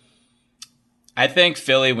nice. I think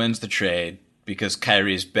Philly wins the trade because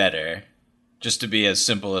Kyrie's better, just to be as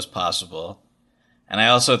simple as possible. And I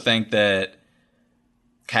also think that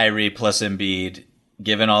Kyrie plus Embiid,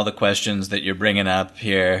 given all the questions that you're bringing up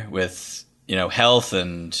here with, health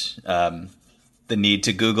and the need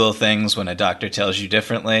to Google things when a doctor tells you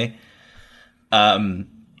differently, I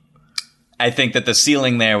think that the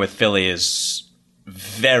ceiling there with Philly is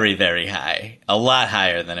very, very high, a lot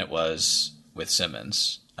higher than it was with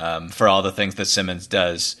Simmons. For all the things that Simmons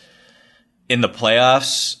does in the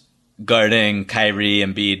playoffs, guarding Kyrie,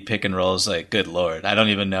 Embiid, pick and rolls, like, good Lord. I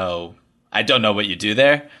don't know what you do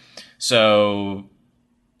there. So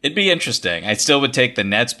it'd be interesting. I still would take the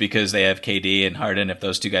Nets because they have KD and Harden. If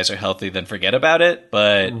those two guys are healthy, then forget about it.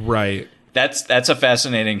 But right. That's a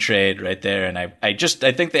fascinating trade right there. And I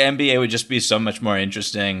think the NBA would just be so much more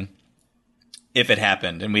interesting if it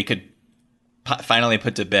happened and we could finally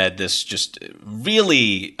put to bed this just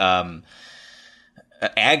really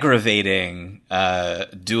aggravating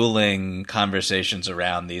dueling conversations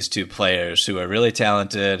around these two players who are really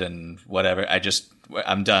talented and whatever.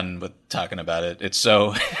 I'm done with talking about it. It's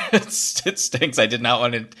so it stinks. I did not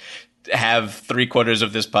want to have 3/4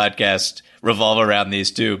 of this podcast revolve around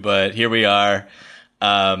these two, but here we are.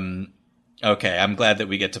 Okay, I'm glad that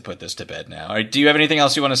we get to put this to bed now. Do you have anything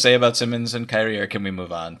else you want to say about Simmons and Kyrie, or can we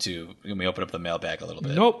move on can we open up the mailbag a little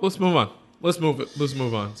bit? Nope, let's move on. Let's move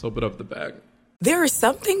on. Let's open up the bag. There are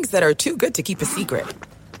some things that are too good to keep a secret.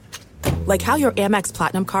 Like how your Amex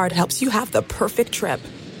Platinum card helps you have the perfect trip.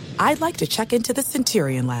 I'd like to check into the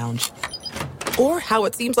Centurion Lounge. Or how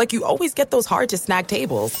it seems like you always get those hard-to-snag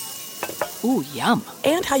tables. Ooh, yum.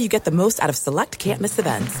 And how you get the most out of select can't-miss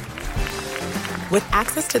events. With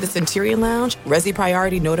access to the Centurion Lounge, Resi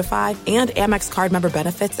Priority Notify, and Amex card member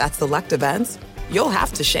benefits at select events, you'll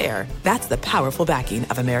have to share. That's the powerful backing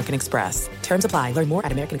of American Express. Terms apply. Learn more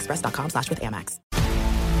at americanexpress.com/withAmex.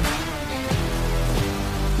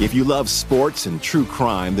 If you love sports and true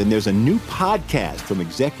crime, then there's a new podcast from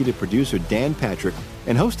executive producer Dan Patrick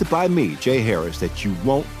and hosted by me, Jay Harris, that you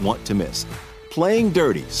won't want to miss. Playing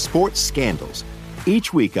Dirty: Sports Scandals.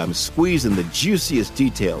 Each week, I'm squeezing the juiciest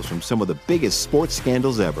details from some of the biggest sports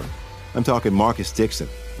scandals ever. I'm talking Marcus Dixon,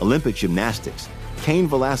 Olympic gymnastics, Cain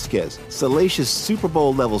Velasquez, salacious Super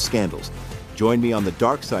Bowl-level scandals. Join me on the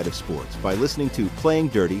dark side of sports by listening to Playing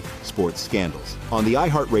Dirty: Sports Scandals on the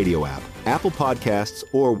iHeartRadio app, Apple Podcasts,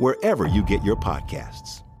 or wherever you get your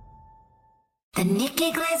podcasts. The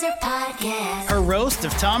Nikki Glazer Podcast. Her roast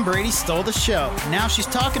of Tom Brady stole the show. Now she's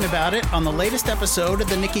talking about it on the latest episode of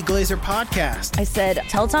the Nikki Glazer Podcast. I said,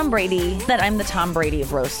 tell Tom Brady that I'm the Tom Brady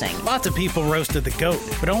of roasting. Lots of people roasted the GOAT,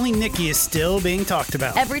 but only Nikki is still being talked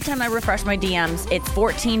about. Every time I refresh my DMs, it's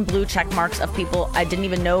 14 blue check marks of people I didn't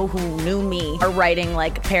even know who knew me are writing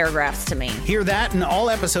like paragraphs to me. Hear that in all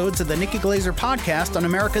episodes of the Nikki Glazer Podcast on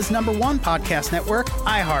America's #1 podcast network,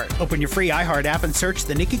 iHeart. Open your free iHeart app and search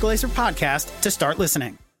the Nikki Glazer Podcast to start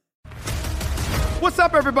listening. What's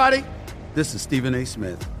up, everybody? This is Stephen A.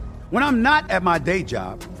 Smith. When I'm not at my day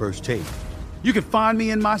job, First Take, you can find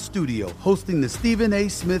me in my studio hosting the Stephen A.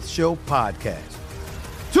 Smith Show podcast.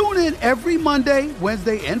 Tune in every Monday,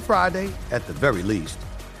 Wednesday, and Friday, at the very least,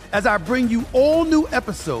 as I bring you all new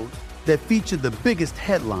episodes that feature the biggest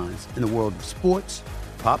headlines in the world of sports,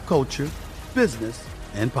 pop culture, business,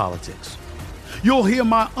 and politics. You'll hear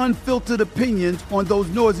my unfiltered opinions on those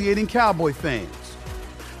nauseating Cowboy fans,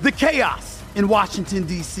 the chaos in Washington,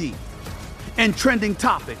 D.C., and trending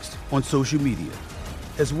topics on social media,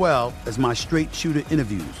 as well as my straight shooter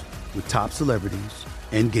interviews with top celebrities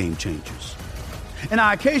and game changers. And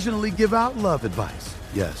I occasionally give out love advice.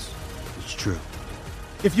 Yes, it's true.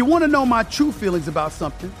 If you want to know my true feelings about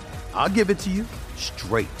something, I'll give it to you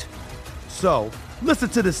straight. So listen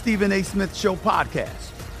to the Stephen A. Smith Show podcast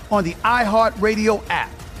on the iHeartRadio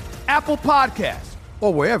app, Apple Podcasts,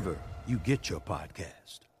 or wherever you get your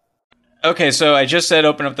podcast. Okay, so I just said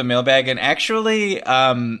open up the mailbag, and actually,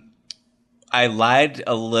 I lied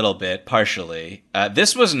a little bit, partially.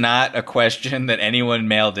 This was not a question that anyone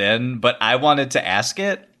mailed in, but I wanted to ask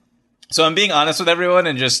it. So I'm being honest with everyone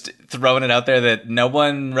and just throwing it out there that no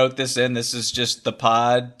one wrote this in. This is just the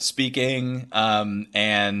pod speaking,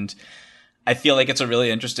 and I feel like it's a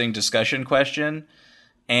really interesting discussion question.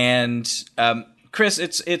 And Chris,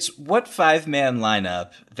 it's what 5-man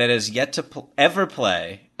lineup that has yet to ever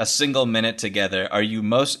play a single minute together are you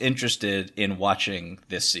most interested in watching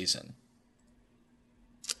this season?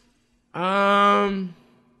 Well,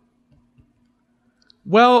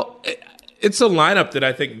 it's a lineup that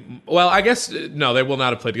I think, well, I guess, no, they will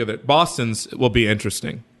not have played together. Boston's will be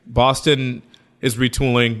interesting. Boston is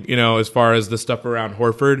retooling, as far as the stuff around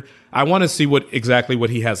Horford. I want to see exactly what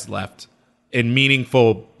he has left in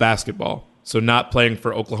meaningful basketball. So not playing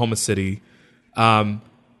for Oklahoma City. I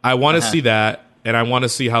want to see that, and I want to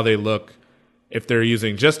see how they look if they're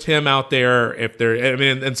using just him out there.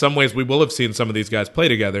 In some ways, we will have seen some of these guys play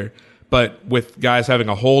together, but with guys having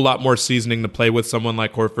a whole lot more seasoning to play with someone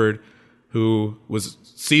like Horford, who was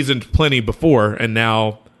seasoned plenty before and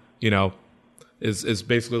now, is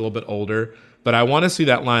basically a little bit older. But I want to see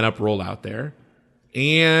that lineup roll out there.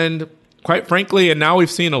 And quite frankly, and now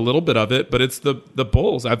we've seen a little bit of it, but it's the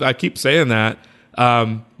Bulls. I keep saying that.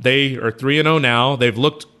 They are 3-0 now. They've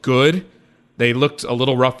looked good. They looked a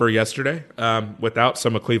little rougher yesterday without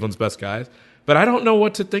some of Cleveland's best guys. But I don't know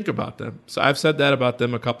what to think about them. So I've said that about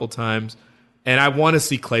them a couple times. And I want to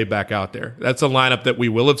see Klay back out there. That's a lineup that we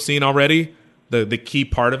will have seen already, the key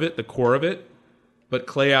part of it, the core of it. But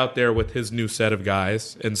Klay out there with his new set of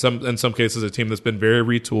guys, in some cases a team that's been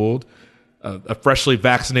very retooled, a freshly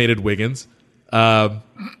vaccinated Wiggins. I'm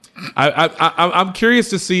curious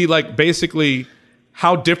to see, basically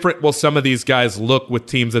how different will some of these guys look with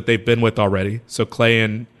teams that they've been with already. So Klay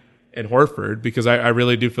and Horford, because I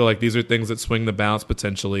really do feel like these are things that swing the balance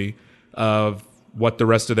potentially of what the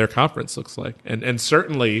rest of their conference looks like. And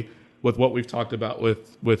certainly with what we've talked about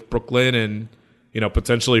with Brooklyn and,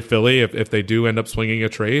 potentially Philly, if they do end up swinging a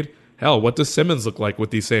trade. Hell, what does Simmons look like with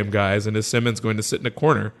these same guys? And is Simmons going to sit in a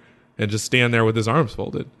corner and just stand there with his arms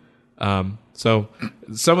folded? So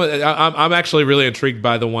I'm actually really intrigued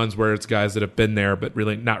by the ones where it's guys that have been there, but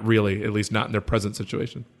really, at least not in their present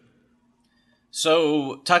situation.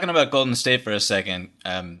 So talking about Golden State for a second,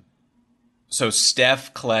 so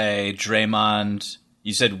Steph, Klay, Draymond,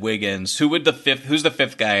 you said Wiggins. Who's the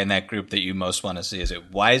fifth guy in that group that you most want to see? Is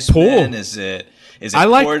it Wiseman? Poole. Is it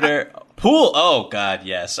Porter? Poole. Oh God,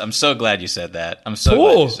 yes. I'm so glad you said that. I'm so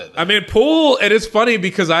glad you said that. Poole, and it's funny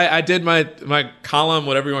because I did my column,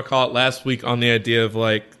 whatever you want to call it, last week on the idea of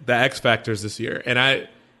the X factors this year. And I,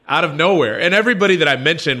 out of nowhere, and everybody that I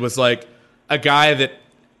mentioned was a guy that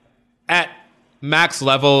at max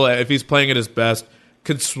level, if he's playing at his best,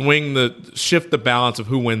 could shift the balance of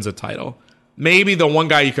who wins a title. Maybe the one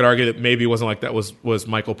guy you could argue that maybe wasn't like that was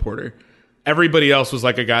Michael Porter. Everybody else was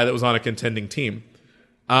a guy that was on a contending team.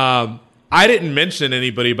 I didn't mention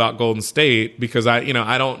anybody about Golden State because I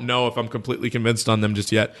don't know if I'm completely convinced on them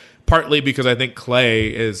just yet. Partly because I think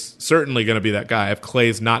Klay is certainly going to be that guy. If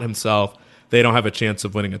Klay's not himself, they don't have a chance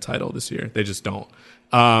of winning a title this year. They just don't.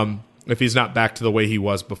 if he's not back to the way he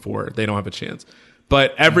was before, they don't have a chance.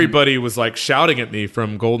 But everybody was like shouting at me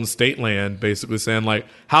from Golden State land, basically saying like,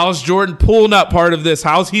 how's Jordan Poole not part of this?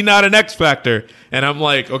 How's he not an X factor? And I'm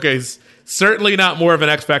like, okay, certainly not more of an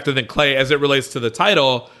X factor than Klay as it relates to the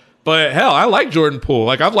title. But hell, I like Jordan Poole.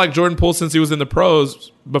 Like, I've liked Jordan Poole since he was in the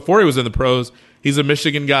pros, before he was in the pros. He's a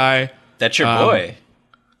Michigan guy. That's your boy.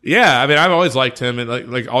 Yeah, I mean, I've always liked him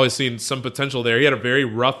and like always seen some potential there. He had a very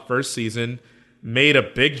rough first season, made a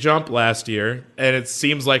big jump last year, and it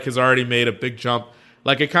seems like has already made a big jump.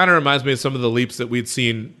 Like, it kind of reminds me of some of the leaps that we'd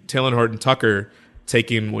seen Talen Horton-Tucker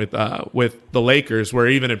taking with the Lakers, where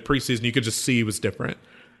even in preseason you could just see he was different.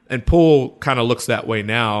 And Poole kind of looks that way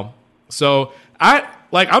now. So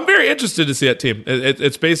I'm very interested to see that team.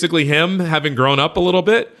 It's basically him having grown up a little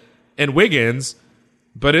bit and Wiggins,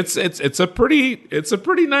 but it's a pretty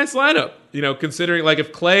nice lineup. You know, considering like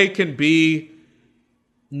if Klay can be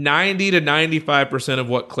 90 to 95% of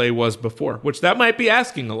what Klay was before, which that might be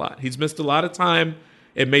asking a lot. He's missed a lot of time.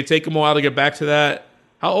 It may take him a while to get back to that.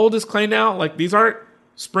 How old is Klay now? Like, these aren't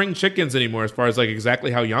spring chickens anymore as far as like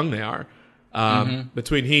exactly how young they are.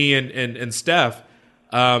 Between he and Steph,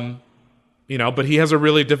 you know, but he has a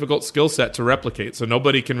really difficult skill set to replicate. So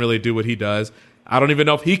nobody can really do what he does. I don't even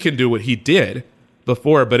know if he can do what he did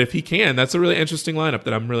before, but if he can, that's a really interesting lineup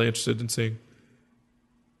that I'm really interested in seeing.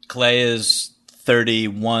 Klay is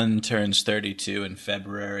 31, turns 32 in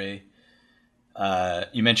February.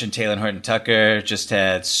 You mentioned Talen Horton-Tucker just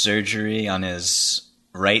had surgery on his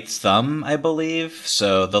right thumb, I believe.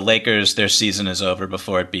 So the Lakers, their season is over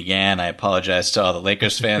before it began. I apologize to all the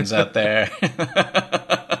Lakers fans out there.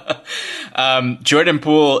 Jordan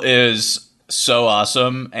Poole is so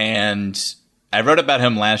awesome, and I wrote about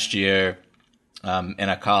him last year in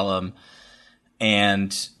a column,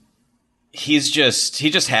 and he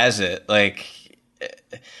just has it. Like,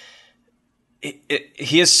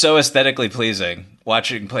 he is so aesthetically pleasing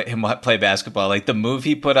watching him play basketball. Like, the move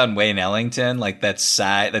he put on Wayne Ellington, like that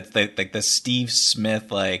side, that's like the Steve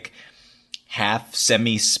Smith, like half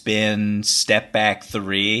semi spin step back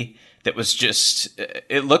three. That was just,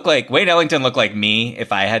 it looked like Wayne Ellington looked like me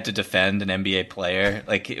if I had to defend an NBA player.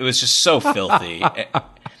 Like, it was just so filthy.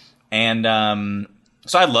 And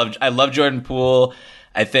so I love Jordan Poole.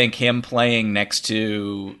 I think him playing next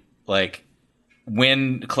to, like,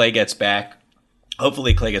 when Klay gets back,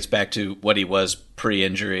 hopefully Klay gets back to what he was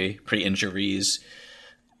pre-injuries.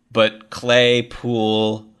 But Klay,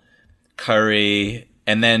 Poole, Curry,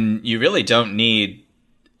 and then you really don't need,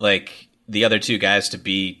 like, the other two guys to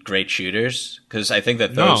be great shooters, because I think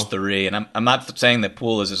that those three, and I'm not saying that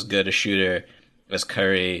Poole is as good a shooter as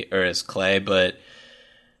Curry or as Klay, but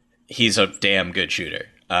he's a damn good shooter.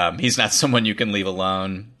 He's not someone you can leave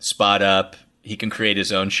alone, spot up. He can create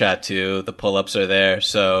his own shot too. The pull-ups are there,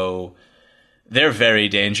 so they're very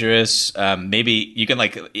dangerous. Maybe you can,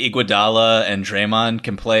 like, Iguodala and Draymond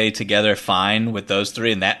can play together fine with those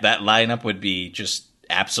three, and that lineup would be just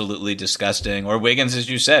absolutely disgusting. Or Wiggins, as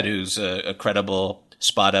you said, who's a credible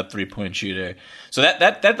spot up 3-point shooter. So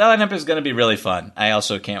that lineup is going to be really fun. I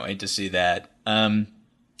also can't wait to see that. I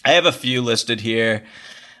have a few listed here.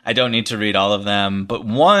 I don't need to read all of them, but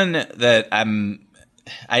one that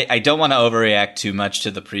I don't want to overreact too much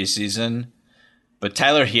to the preseason, but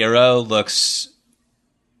Tyler Hero looks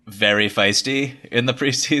very feisty in the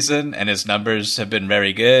preseason, and his numbers have been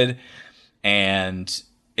very good. And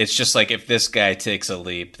it's just like, if this guy takes a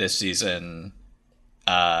leap this season,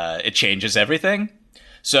 it changes everything.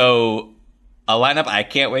 So a lineup I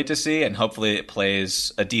can't wait to see, and hopefully it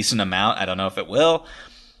plays a decent amount. I don't know if it will,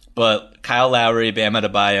 but Kyle Lowry, Bam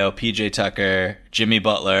Adebayo, PJ Tucker, Jimmy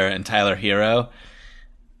Butler, and Tyler Hero.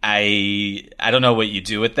 I don't know what you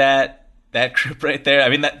do with that group right there. I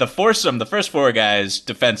mean, the foursome, the first four guys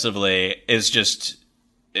defensively is just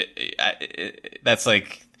that's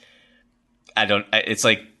like, it's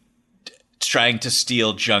like trying to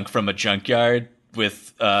steal junk from a junkyard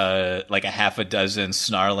with like a half a dozen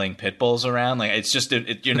snarling pit bulls around. Like, it's just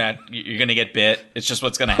you're gonna get bit. It's just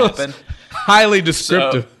what's gonna happen. Highly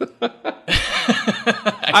descriptive.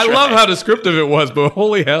 I love how descriptive it was, but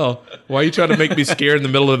holy hell, why are you trying to make me scared in the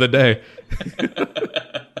middle of the day?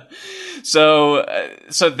 So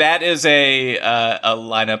that is a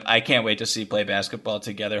lineup I can't wait to see play basketball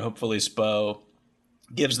together. Hopefully Spo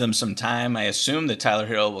gives them some time. I assume that Tyler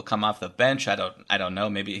Hero will come off the bench. I don't know.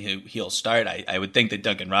 Maybe he'll start. I would think that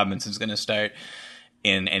Duncan Robinson's going to start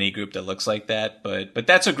in any group that looks like that. But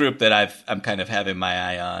that's a group that I'm kind of having my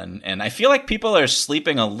eye on, and I feel like people are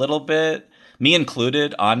sleeping a little bit, me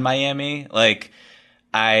included, on Miami. Like,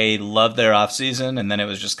 I love their offseason, and then it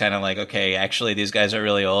was just kind of like, okay, actually these guys are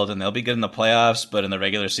really old and they'll be good in the playoffs, but in the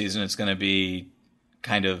regular season it's going to be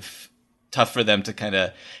kind of tough for them to kind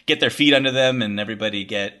of get their feet under them and everybody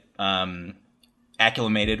get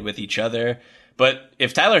acclimated with each other. But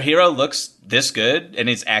if Tyler Hero looks this good and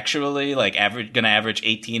is actually like going to average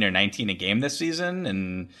 18 or 19 a game this season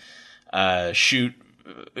and shoot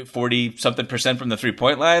 40-something% from the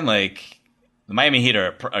 3-point line, like the Miami Heat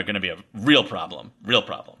are going to be a real problem.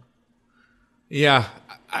 Yeah,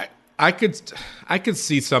 I could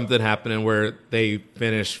see something happening where they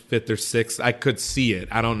finish 5th or 6th. I could see it.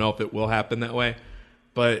 I don't know if it will happen that way,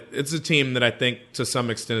 but it's a team that I think to some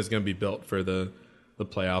extent is going to be built for the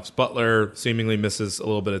playoffs. Butler seemingly misses a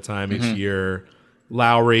little bit of time each year.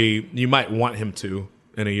 Lowry, you might want him to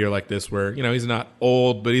in a year like this where, he's not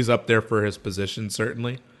old, but he's up there for his position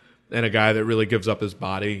certainly, and a guy that really gives up his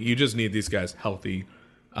body. You just need these guys healthy.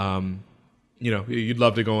 You'd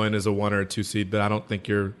love to go in as a 1 or a 2 seed, but I don't think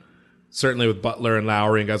you're certainly with Butler and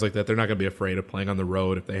Lowry and guys like that. They're not going to be afraid of playing on the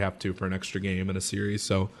road if they have to for an extra game in a series.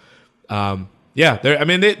 So,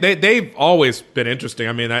 they've always been interesting.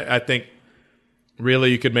 I mean, I think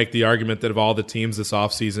really you could make the argument that of all the teams this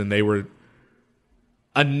offseason, they were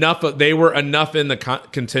enough in the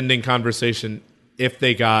contending conversation if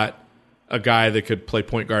they got a guy that could play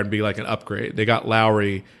point guard and be like an upgrade. They got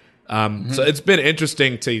Lowry. So it's been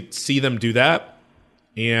interesting to see them do that.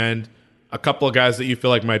 And a couple of guys that you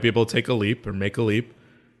feel like might be able to take a leap or make a leap.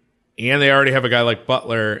 And they already have a guy like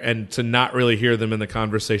Butler, and to not really hear them in the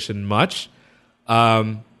conversation much.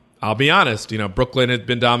 I'll be honest, Brooklyn had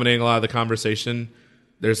been dominating a lot of the conversation.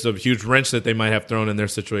 There's a huge wrench that they might have thrown in their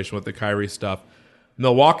situation with the Kyrie stuff.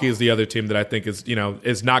 Milwaukee is the other team that I think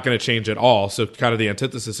is not going to change at all. So kind of the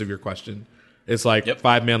antithesis of your question. It's like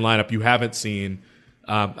 5-man lineup you haven't seen.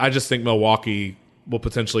 I just think Milwaukee will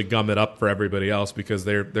potentially gum it up for everybody else because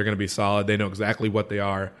they're going to be solid. They know exactly what they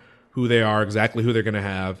are, who they are, exactly who they're going to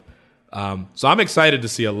have. So I'm excited to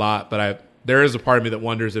see a lot, but there is a part of me that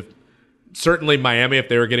wonders if certainly Miami, if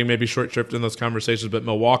they were getting maybe short shrift in those conversations, but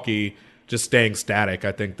Milwaukee just staying static,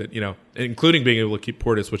 I think that, including being able to keep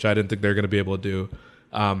Portis, which I didn't think they were going to be able to do.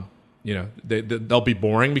 They'll be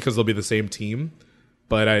boring because they'll be the same team.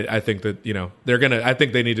 But I think that, I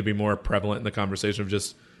think they need to be more prevalent in the conversation of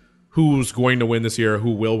just who's going to win this year or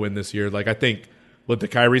who will win this year. Like, I think with the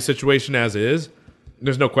Kyrie situation as is,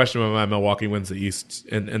 there's no question about Milwaukee wins the East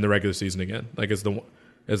in the regular season again, like as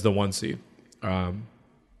the 1 seed. I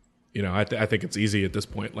think it's easy at this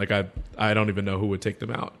point. Like, I don't even know who would take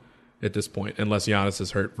them out at this point unless Giannis is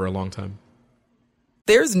hurt for a long time.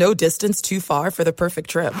 There's no distance too far for the perfect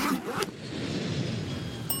trip.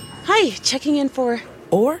 Hi, checking in for...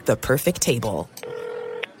 Or the perfect table.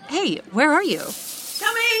 Hey, where are you?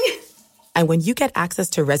 Coming! And when you get access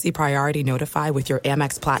to Resi Priority Notify with your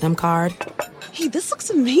Amex Platinum card... Hey, this looks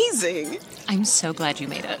amazing. I'm so glad you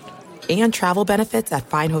made it. And travel benefits at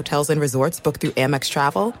fine hotels and resorts booked through Amex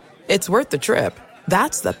Travel, it's worth the trip.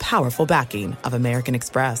 That's the powerful backing of American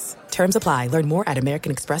Express. Terms apply. Learn more at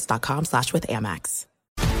americanexpress.com/withAmex.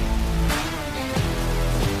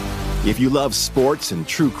 If you love sports and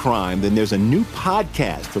true crime, then there's a new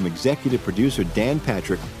podcast from executive producer Dan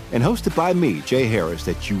Patrick and hosted by me, Jay Harris,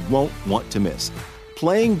 that you won't want to miss.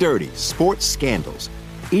 Playing Dirty: Sports Scandals.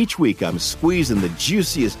 Each week, I'm squeezing the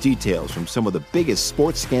juiciest details from some of the biggest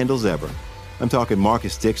sports scandals ever. I'm talking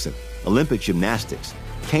Marcus Dixon, Olympic gymnastics,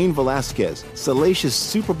 Cain Velasquez, salacious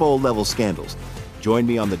Super Bowl-level scandals. Join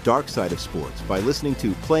me on the dark side of sports by listening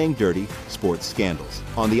to Playing Dirty: Sports Scandals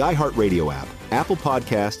on the iHeartRadio app, Apple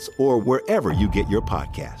Podcasts, or wherever you get your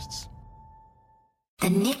podcasts. The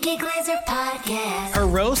Nikki Glaser Podcast. Her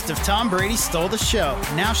roast of Tom Brady stole the show.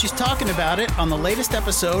 Now she's talking about it on the latest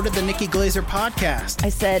episode of the Nikki Glaser Podcast. I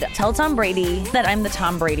said, tell Tom Brady that I'm the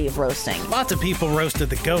Tom Brady of roasting. Lots of people roasted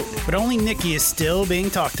the GOAT, but only Nikki is still being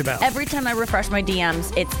talked about. Every time I refresh my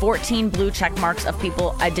DMs, it's 14 blue check marks of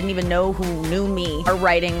people I didn't even know who knew me are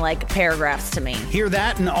writing like paragraphs to me. Hear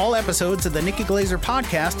that in all episodes of the Nikki Glaser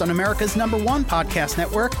Podcast on America's #1 podcast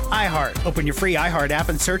network, iHeart. Open your free iHeart app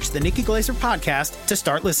and search the Nikki Glaser Podcast to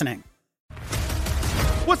start listening.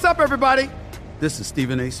 What's up, everybody? This is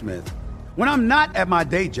Stephen A. Smith. When I'm not at my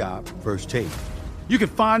day job, First Take, you can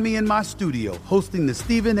find me in my studio hosting the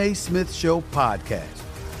Stephen A. Smith Show podcast.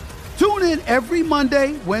 Tune in every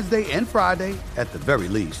Monday, Wednesday, and Friday, at the very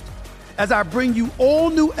least, as I bring you all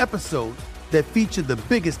new episodes that feature the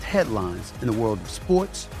biggest headlines in the world of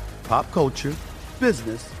sports, pop culture,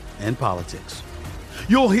 business, and politics.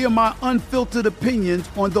 You'll hear my unfiltered opinions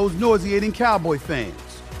on those nauseating Cowboy fans,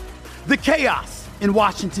 the chaos in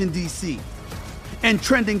Washington, D.C., and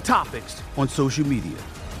trending topics on social media,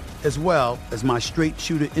 as well as my straight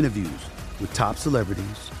shooter interviews with top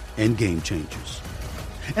celebrities and game changers.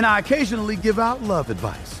 And I occasionally give out love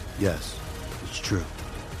advice. Yes, it's true.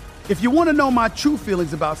 If you want to know my true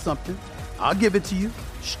feelings about something, I'll give it to you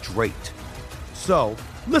straight. So,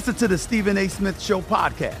 listen to the Stephen A. Smith Show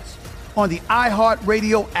podcast on the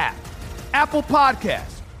iHeartRadio app, Apple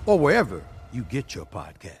Podcasts, or wherever you get your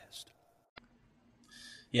podcast.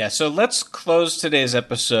 Yeah, so let's close today's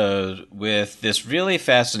episode with this really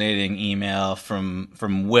fascinating email from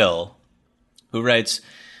Will, who writes,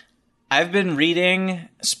 I've been reading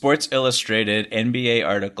Sports Illustrated NBA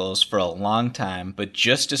articles for a long time, but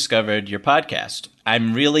just discovered your podcast.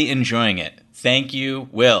 I'm really enjoying it. Thank you,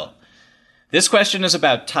 Will. This question is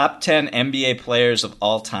about top 10 NBA players of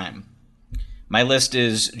all time. My list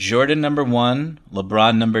is Jordan number 1,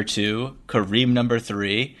 LeBron number 2, Kareem number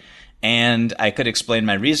 3, and I could explain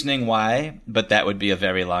my reasoning why, but that would be a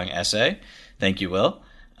very long essay. Thank you, Will.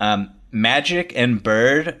 Magic and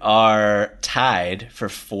Bird are tied for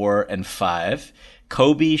 4 and 5.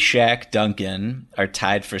 Kobe, Shaq, Duncan are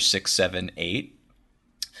tied for 6, 7, 8.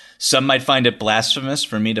 Some might find it blasphemous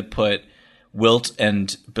for me to put Wilt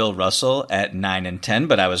and Bill Russell at 9 and 10,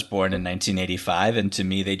 but I was born in 1985, and to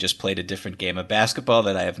me they just played a different game of basketball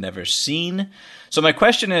that I have never seen. So my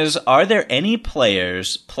question is, are there any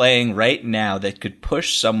players playing right now that could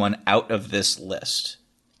push someone out of this list?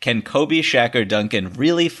 Can Kobe, Shaq, or Duncan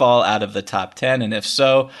really fall out of the top 10? And if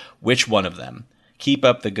so, which one of them? Keep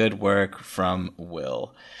up the good work, from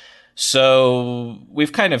Will. So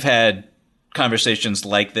we've kind of had conversations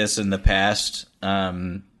like this in the past,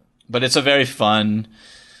 but it's a very fun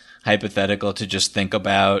hypothetical to just think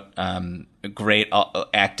about. Great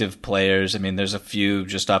active players. I mean, there's a few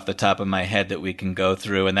just off the top of my head that we can go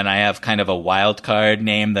through. And then I have kind of a wild card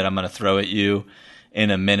name that I'm going to throw at you in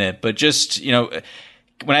a minute. But just,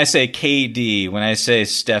 when I say KD, when I say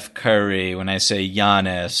Steph Curry, when I say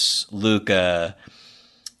Giannis, Luka,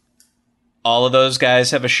 all of those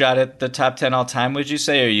guys have a shot at the top 10 all time, would you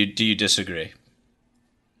say, or do you disagree?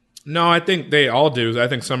 No, I think they all do. I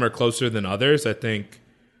think some are closer than others. I think,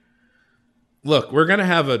 look, we're going to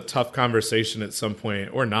have a tough conversation at some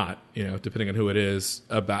point, or not, depending on who it is.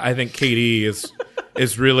 I think KD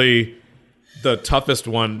is really the toughest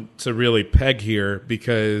one to really peg here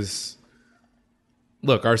because,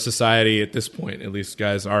 look, our society at this point, at least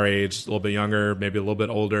guys our age, a little bit younger, maybe a little bit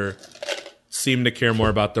older, seem to care more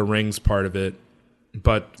about the rings part of it.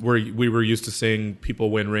 But we were used to seeing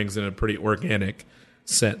people win rings in a pretty organic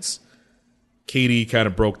sense. KD kind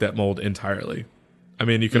of broke that mold entirely. I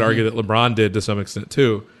mean, you could argue that LeBron did to some extent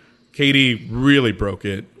too. KD really broke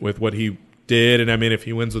it with what he did. And I mean, if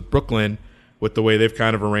he wins with Brooklyn, with the way they've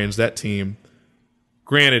kind of arranged that team,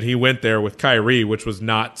 granted, he went there with Kyrie, which was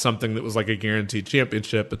not something that was like a guaranteed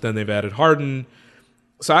championship, but then they've added Harden.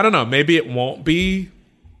 So I don't know. Maybe it won't be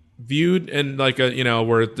viewed in like a,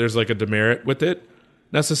 where there's like a demerit with it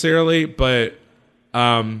necessarily, but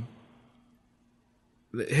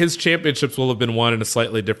his championships will have been won in a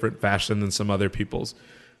slightly different fashion than some other people's.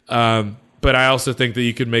 But I also think that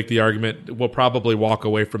you could make the argument, we'll probably walk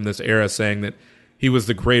away from this era saying that he was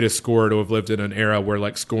the greatest scorer to have lived in an era where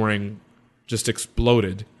like scoring just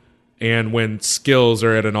exploded and when skills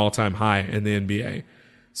are at an all-time high in the NBA.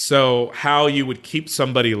 So how you would keep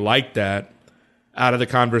somebody like that out of the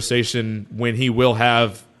conversation when he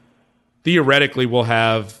theoretically will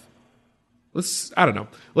have, I don't know.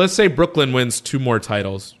 Let's say Brooklyn wins 2 more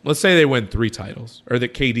titles. Let's say they win 3 titles, or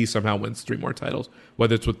that KD somehow wins 3 more titles,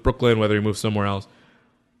 whether it's with Brooklyn, whether he moves somewhere else.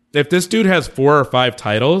 If this dude has 4 or 5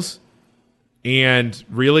 titles and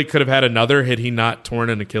really could have had another had he not torn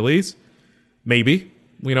an Achilles, maybe.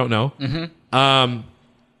 We don't know.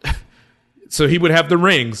 So he would have the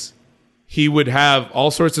rings. He would have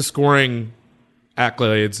all sorts of scoring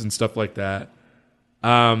accolades and stuff like that.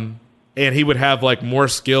 And he would have like more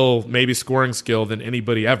skill, maybe scoring skill, than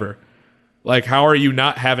anybody ever. Like, how are you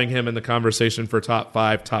not having him in the conversation for top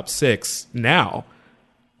 5, top 6 now?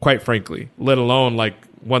 Quite frankly, let alone like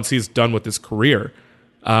once he's done with his career,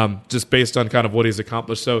 just based on kind of what he's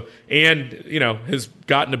accomplished. So, and has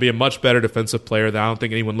gotten to be a much better defensive player that I don't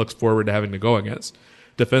think anyone looks forward to having to go against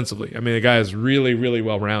defensively. I mean, the guy is really, really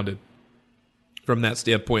well rounded from that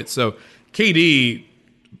standpoint. So, KD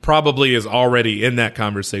probably is already in that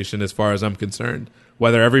conversation as far as I'm concerned.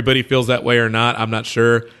 Whether everybody feels that way or not, I'm not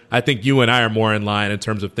sure. I think you and I are more in line in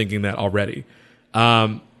terms of thinking that already.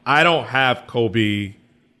 I don't have Kobe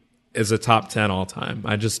as a top 10 all time.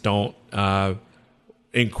 I just don't.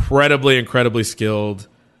 Incredibly, incredibly skilled.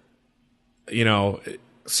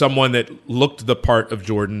 Someone that looked the part of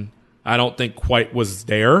Jordan. I don't think quite was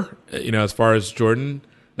there, as far as Jordan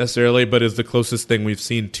necessarily, but is the closest thing we've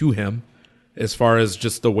seen to him as far as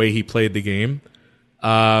just the way he played the game.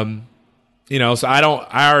 So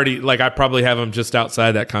I probably have him just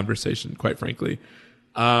outside that conversation, quite frankly.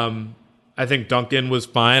 I think Duncan was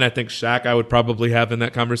fine. I think Shaq I would probably have in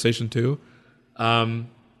that conversation too.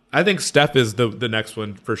 I think Steph is the next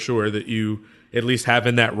one for sure that you at least have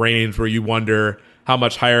in that range where you wonder how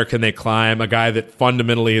much higher can they climb. A guy that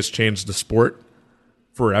fundamentally has changed the sport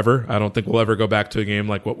forever. I don't think we'll ever go back to a game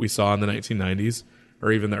like what we saw in the 1990s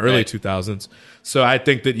or even the early 2000s. So I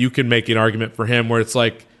think that you can make an argument for him where it's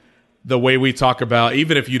like the way we talk about,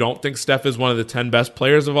 even if you don't think Steph is one of the 10 best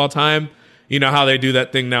players of all time, you know how they do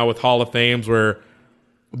that thing now with Hall of Fames where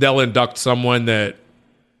they'll induct someone that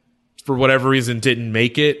for whatever reason didn't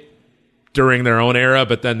make it during their own era,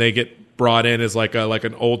 but then they get brought in as like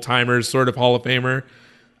an old timers sort of Hall of Famer.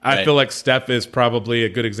 I feel like Steph is probably a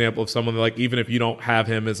good example of someone that, like, even if you don't have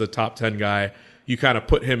him as a top 10 guy, you kind of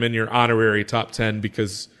put him in your honorary top 10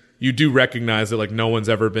 because you do recognize that like no one's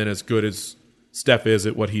ever been as good as Steph is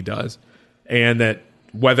at what he does. And that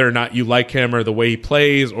whether or not you like him or the way he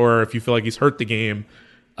plays, or if you feel like he's hurt the game,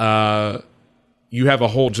 you have a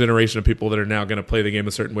whole generation of people that are now going to play the game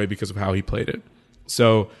a certain way because of how he played it.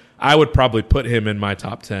 So I would probably put him in my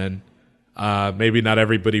top 10. Maybe not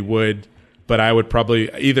everybody would, but I would probably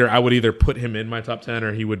either put him in my top 10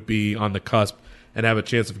 or he would be on the cusp and have a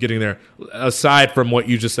chance of getting there. Aside from what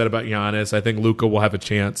you just said about Giannis, I think Luka will have a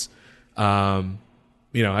chance. I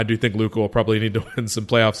do think Luka will probably need to win some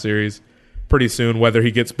playoff series pretty soon, whether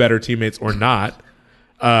he gets better teammates or not.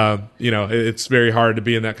 It's very hard to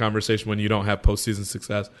be in that conversation when you don't have postseason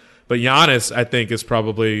success. But Giannis, I think, is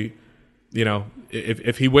probably,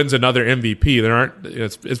 if he wins another MVP,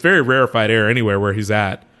 it's very rarefied air anywhere where he's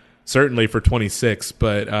at. Certainly for 26,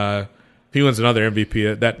 but if he wins another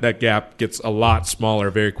MVP, that gap gets a lot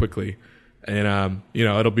smaller very quickly. And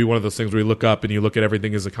it'll be one of those things where you look up and you look at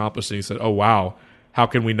everything he's accomplished and you said, "Oh wow, how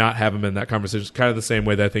can we not have him in that conversation?" It's kind of the same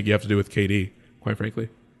way that I think you have to do with KD, quite frankly.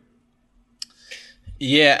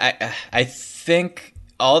 Yeah, I think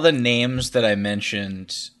all the names that I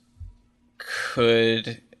mentioned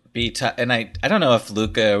could be and I don't know if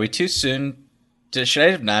Luka, are we too soon? Should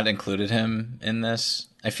I have not included him in this?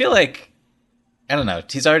 I feel like, I don't know,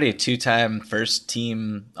 he's already a 2-time first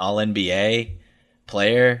team All-NBA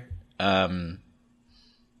player. I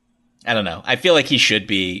don't know. I feel like he should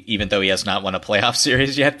be, even though he has not won a playoff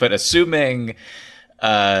series yet, but assuming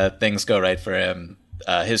things go right for him,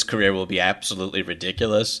 his career will be absolutely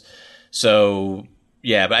ridiculous. So,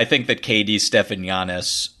 yeah, but I think that KD, Steph, and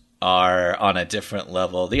Giannis are on a different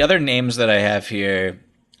level. The other names that I have here,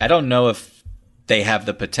 I don't know if they have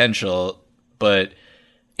the potential, but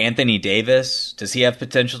Anthony Davis, does he have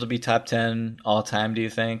potential to be top 10 all time, do you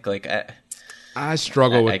think? Like, I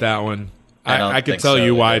struggle with that one. I can tell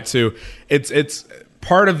you why too. It's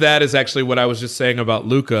part of that is actually what I was just saying about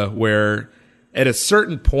Luka, where at a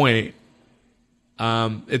certain point,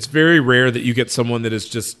 it's very rare that you get someone that is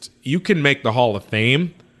just, you can make the Hall of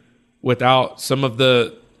Fame without some of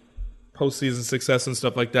the postseason success and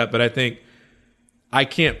stuff like that. But I think I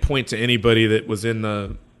can't point to anybody that was in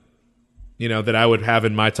the, that I would have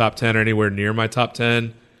in my top 10 or anywhere near my top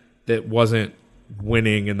 10 that wasn't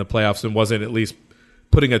winning in the playoffs and wasn't at least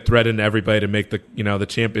putting a threat into everybody to make the, the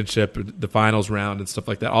championship, the finals round and stuff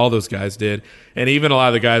like that. All those guys did. And even a lot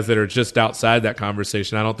of the guys that are just outside that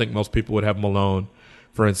conversation, I don't think most people would have Malone,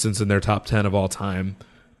 for instance, in their top 10 of all time.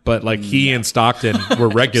 But like he and Stockton were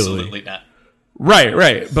regularly. Absolutely not.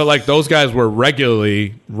 Right. But like those guys were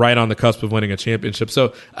regularly right on the cusp of winning a championship.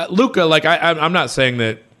 So Luka, like I'm not saying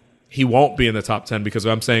that he won't be in the top 10 because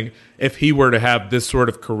I'm saying if he were to have this sort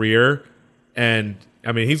of career, and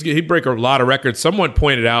I mean, he'd break a lot of records. Someone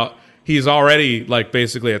pointed out he's already like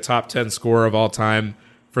basically a top 10 scorer of all time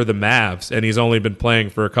for the Mavs, and he's only been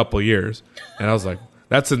playing for a couple years. And I was like,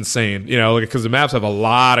 that's insane, because the Mavs have a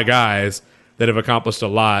lot of guys that have accomplished a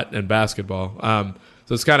lot in basketball.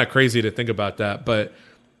 So it's kind of crazy to think about that. But,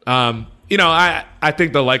 I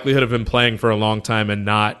think the likelihood of him playing for a long time and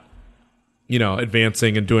not,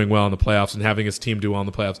 advancing and doing well in the playoffs and having his team do well in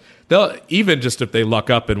the playoffs, they'll, even just if they luck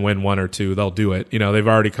up and win one or two, they'll do it. They've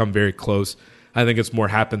already come very close. I think it's more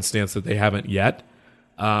happenstance that they haven't yet.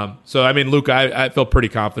 So, I mean, Luka, I feel pretty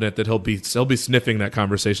confident that he'll be sniffing that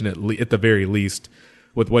conversation at the very least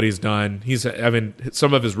with what he's done.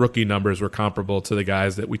 Some of his rookie numbers were comparable to the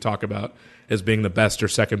guys that we talk about as being the best or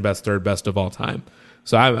second best, third best of all time.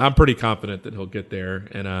 So I'm pretty confident that he'll get there,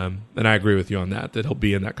 and I agree with you on that he'll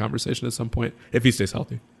be in that conversation at some point if he stays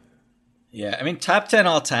healthy. Yeah, I mean, top 10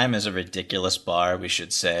 all time is a ridiculous bar, we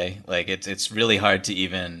should say. Like, it's really hard to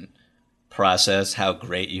even process how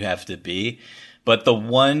great you have to be. But the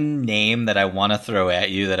one name that I want to throw at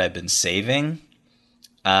you that I've been saving,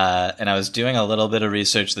 and I was doing a little bit of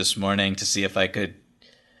research this morning to see if I could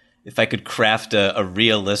if I could craft a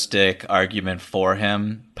realistic argument for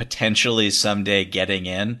him potentially someday getting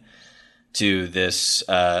in to this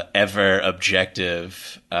ever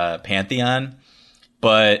objective pantheon.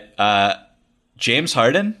 But James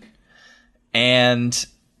Harden, and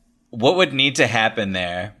what would need to happen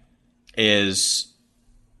there is,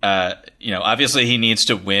 obviously he needs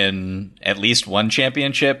to win at least one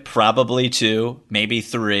championship, probably 2, maybe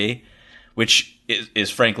 3, which is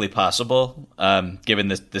frankly possible, given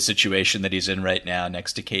the situation that he's in right now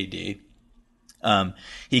next to KD.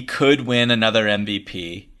 He could win another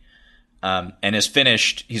MVP, and has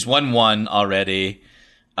finished. He's won 1 already.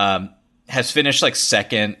 Has finished like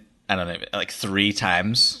second, I don't know, like 3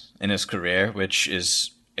 times in his career, which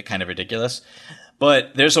is kind of ridiculous.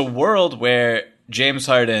 But there's a world where James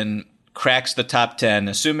Harden cracks the top 10,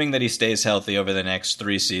 assuming that he stays healthy over the next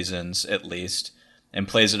 3 seasons at least, and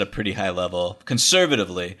plays at a pretty high level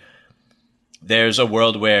conservatively. There's a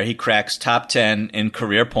world where he cracks top 10 in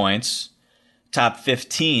career points, top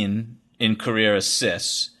 15 in career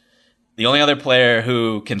assists. The only other player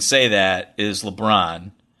who can say that is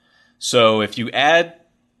LeBron. So if you add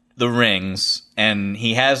the rings, and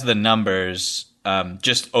he has the numbers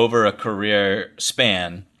just over a career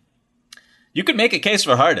span, you could make a case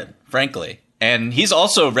for Harden, frankly. And he's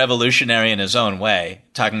also revolutionary in his own way,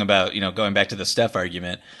 talking about, going back to the Steph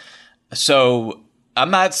argument. So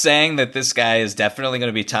I'm not saying that this guy is definitely going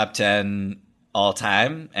to be top 10 all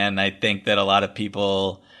time. And I think that a lot of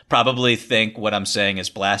people probably think what I'm saying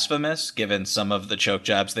is blasphemous, given some of the choke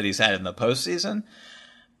jobs that he's had in the postseason.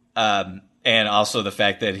 And also the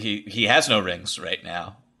fact that he has no rings right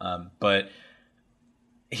now. But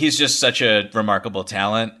he's just such a remarkable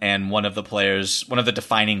talent and one of the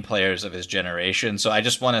defining players of his generation. So I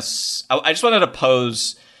just wanted to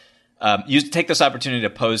pose, take this opportunity to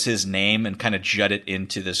pose his name and kind of jut it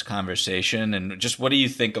into this conversation. And just, what do you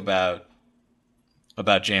think about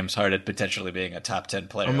James Harden potentially being a top 10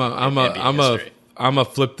 player? I'm a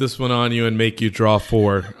flip this one on you and make you draw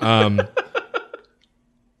 4.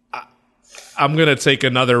 I'm going to take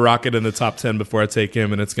another Rocket in the top 10 before I take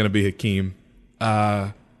him, and it's going to be Hakeem.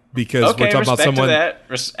 Because we're talking about someone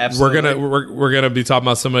we're gonna be talking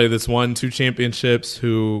about somebody that's won 2 championships,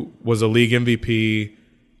 who was a league MVP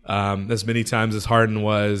as many times as Harden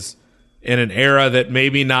was, in an era that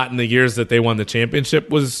maybe not in the years that they won the championship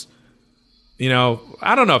was, I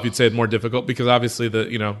don't know if you'd say it more difficult, because obviously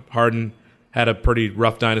Harden had a pretty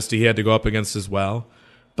rough dynasty he had to go up against as well.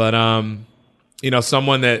 But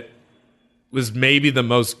someone that was maybe the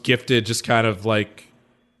most gifted, just kind of like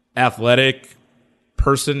athletic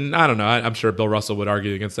person. I don't know. I'm sure Bill Russell would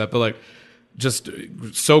argue against that, but like, just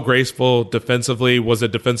so graceful defensively, was a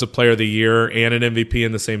defensive player of the year and an MVP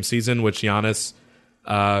in the same season, which Giannis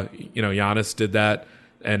did that.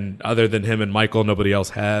 And other than him and Michael, nobody else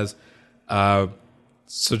has. So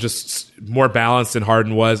just more balanced than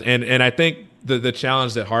Harden was. And I think the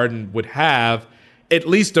challenge that Harden would have, at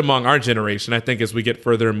least among our generation, I think as we get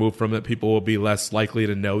further removed from it, people will be less likely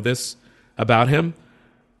to know this about him.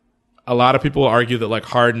 A lot of people argue that like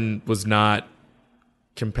Harden was not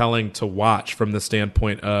compelling to watch from the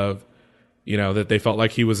standpoint of, that they felt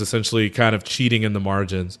like he was essentially kind of cheating in the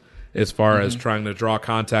margins as far as trying to draw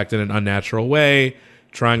contact in an unnatural way,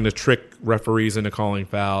 trying to trick referees into calling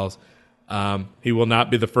fouls. He will not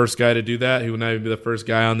be the first guy to do that. He will not even be the first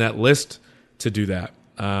guy on that list to do that.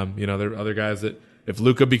 There are other guys that, if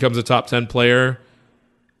Luka becomes a top 10 player,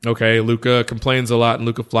 okay, Luka complains a lot and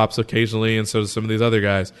Luka flops occasionally, and so do some of these other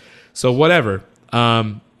guys. So whatever.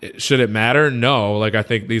 Should it matter? No. Like, I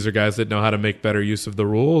think these are guys that know how to make better use of the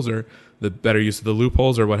rules or the better use of the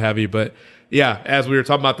loopholes or what have you. But yeah, as we were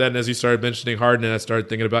talking about that, and as you started mentioning Harden, and I started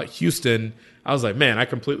thinking about Houston, I was like, man, I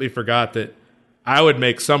completely forgot that I would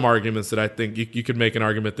make some arguments that I think you could make an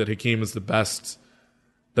argument that Hakeem is the best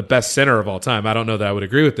center of all time. I don't know that I would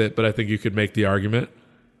agree with it, but I think you could make the argument.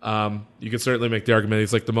 You could certainly make the argument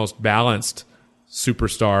he's like the most balanced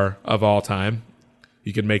superstar of all time.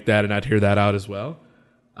 You could make that, and I'd hear that out as well.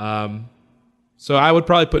 So I would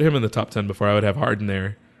probably put him in the top 10 before I would have Harden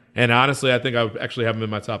there. And honestly, I think I would actually have him in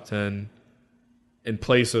my top 10 in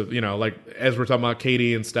place of, like as we're talking about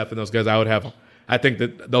KD and Steph and those guys, I think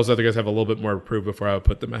that those other guys have a little bit more to prove before I would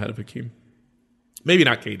put them ahead of Hakeem. Maybe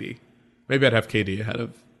not KD. Maybe I'd have KD ahead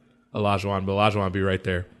of Olajuwon, but Olajuwon would be right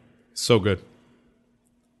there. So good.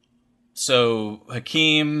 So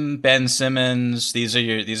Hakeem, Ben Simmons, these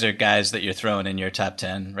are guys that you're throwing in your top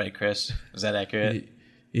 10, right, Chris? Is that accurate?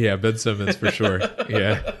 Yeah, Ben Simmons for sure.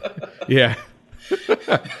 Yeah.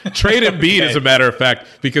 Trade Embiid, as a matter of fact,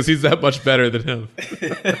 because he's that much better than him.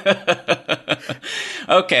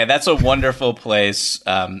 Okay, that's a wonderful place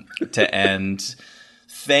to end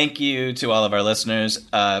Thank you to all of our listeners.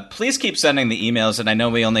 Please keep sending the emails, and I know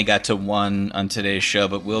we only got to one on today's show,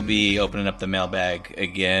 but we'll be opening up the mailbag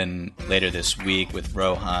again later this week with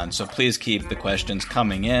Rohan. So please keep the questions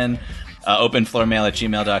coming in.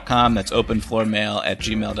 Openfloormail@gmail.com. That's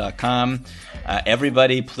openfloormail@gmail.com.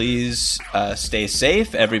 Everybody, please stay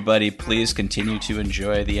safe. Everybody, please continue to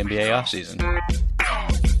enjoy the NBA offseason.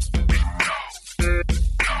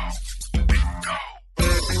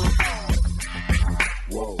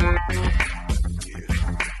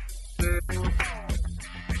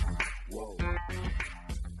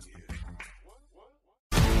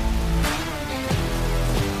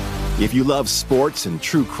 If you love sports and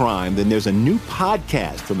true crime, then there's a new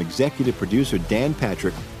podcast from executive producer Dan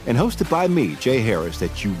Patrick and hosted by me, Jay Harris,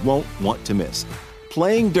 that you won't want to miss.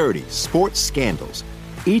 Playing Dirty: Sports Scandals.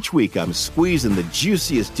 Each week, I'm squeezing the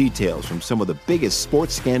juiciest details from some of the biggest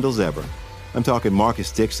sports scandals ever. I'm talking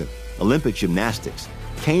Marcus Dixon, Olympic gymnastics,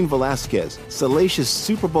 Cain Velasquez, salacious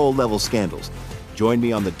Super Bowl-level scandals. Join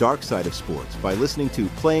me on the dark side of sports by listening to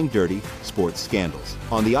Playing Dirty: Sports Scandals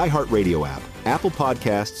on the iHeartRadio app, Apple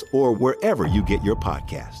Podcasts, or wherever you get your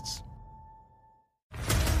podcasts.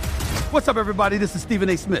 What's up, everybody? This is Stephen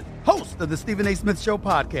A. Smith, host of the Stephen A. Smith Show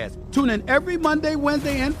podcast. Tune in every Monday,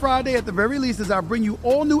 Wednesday, and Friday at the very least as I bring you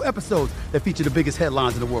all new episodes that feature the biggest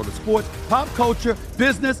headlines in the world of sports, pop culture,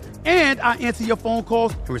 business, and I answer your phone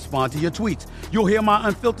calls and respond to your tweets. You'll hear my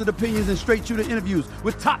unfiltered opinions and straight-shooter interviews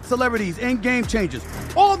with top celebrities and game changers.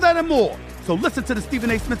 All that and more. So listen to the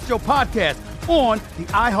Stephen A. Smith Show podcast on the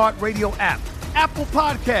iHeartRadio app, Apple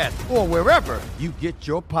Podcasts, or wherever you get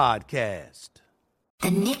your podcast. The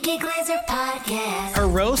Nikki Glaser Podcast. Her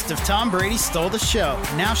roast of Tom Brady stole the show.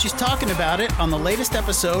 Now she's talking about it on the latest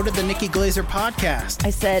episode of the Nikki Glaser Podcast. I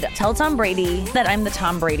said, tell Tom Brady that I'm the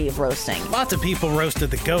Tom Brady of roasting. Lots of people roasted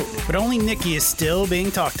the GOAT, but only Nikki is still being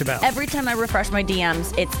talked about. Every time I refresh my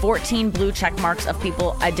DMs, it's 14 blue check marks of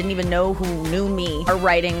people I didn't even know who knew me are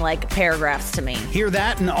writing like paragraphs to me. Hear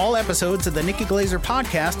that in all episodes of the Nikki Glaser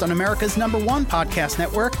Podcast on America's #1 podcast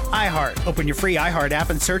network, iHeart. Open your free iHeart app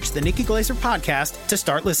and search the Nikki Glaser Podcast to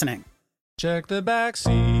start listening. Check the back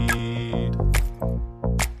seat.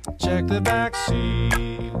 Check the back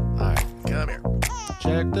seat. All right, come here.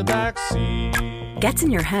 Check the back seat. Gets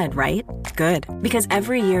in your head, right? Good. Because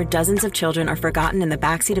every year, dozens of children are forgotten in the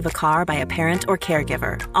backseat of a car by a parent or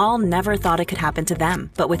caregiver. All never thought it could happen to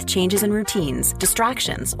them. But with changes in routines,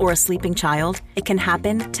 distractions, or a sleeping child, it can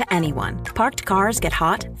happen to anyone. Parked cars get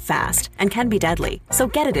hot, fast, and can be deadly. So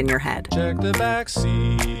get it in your head. Check the back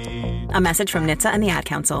seat. A message from NHTSA and the Ad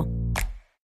Council.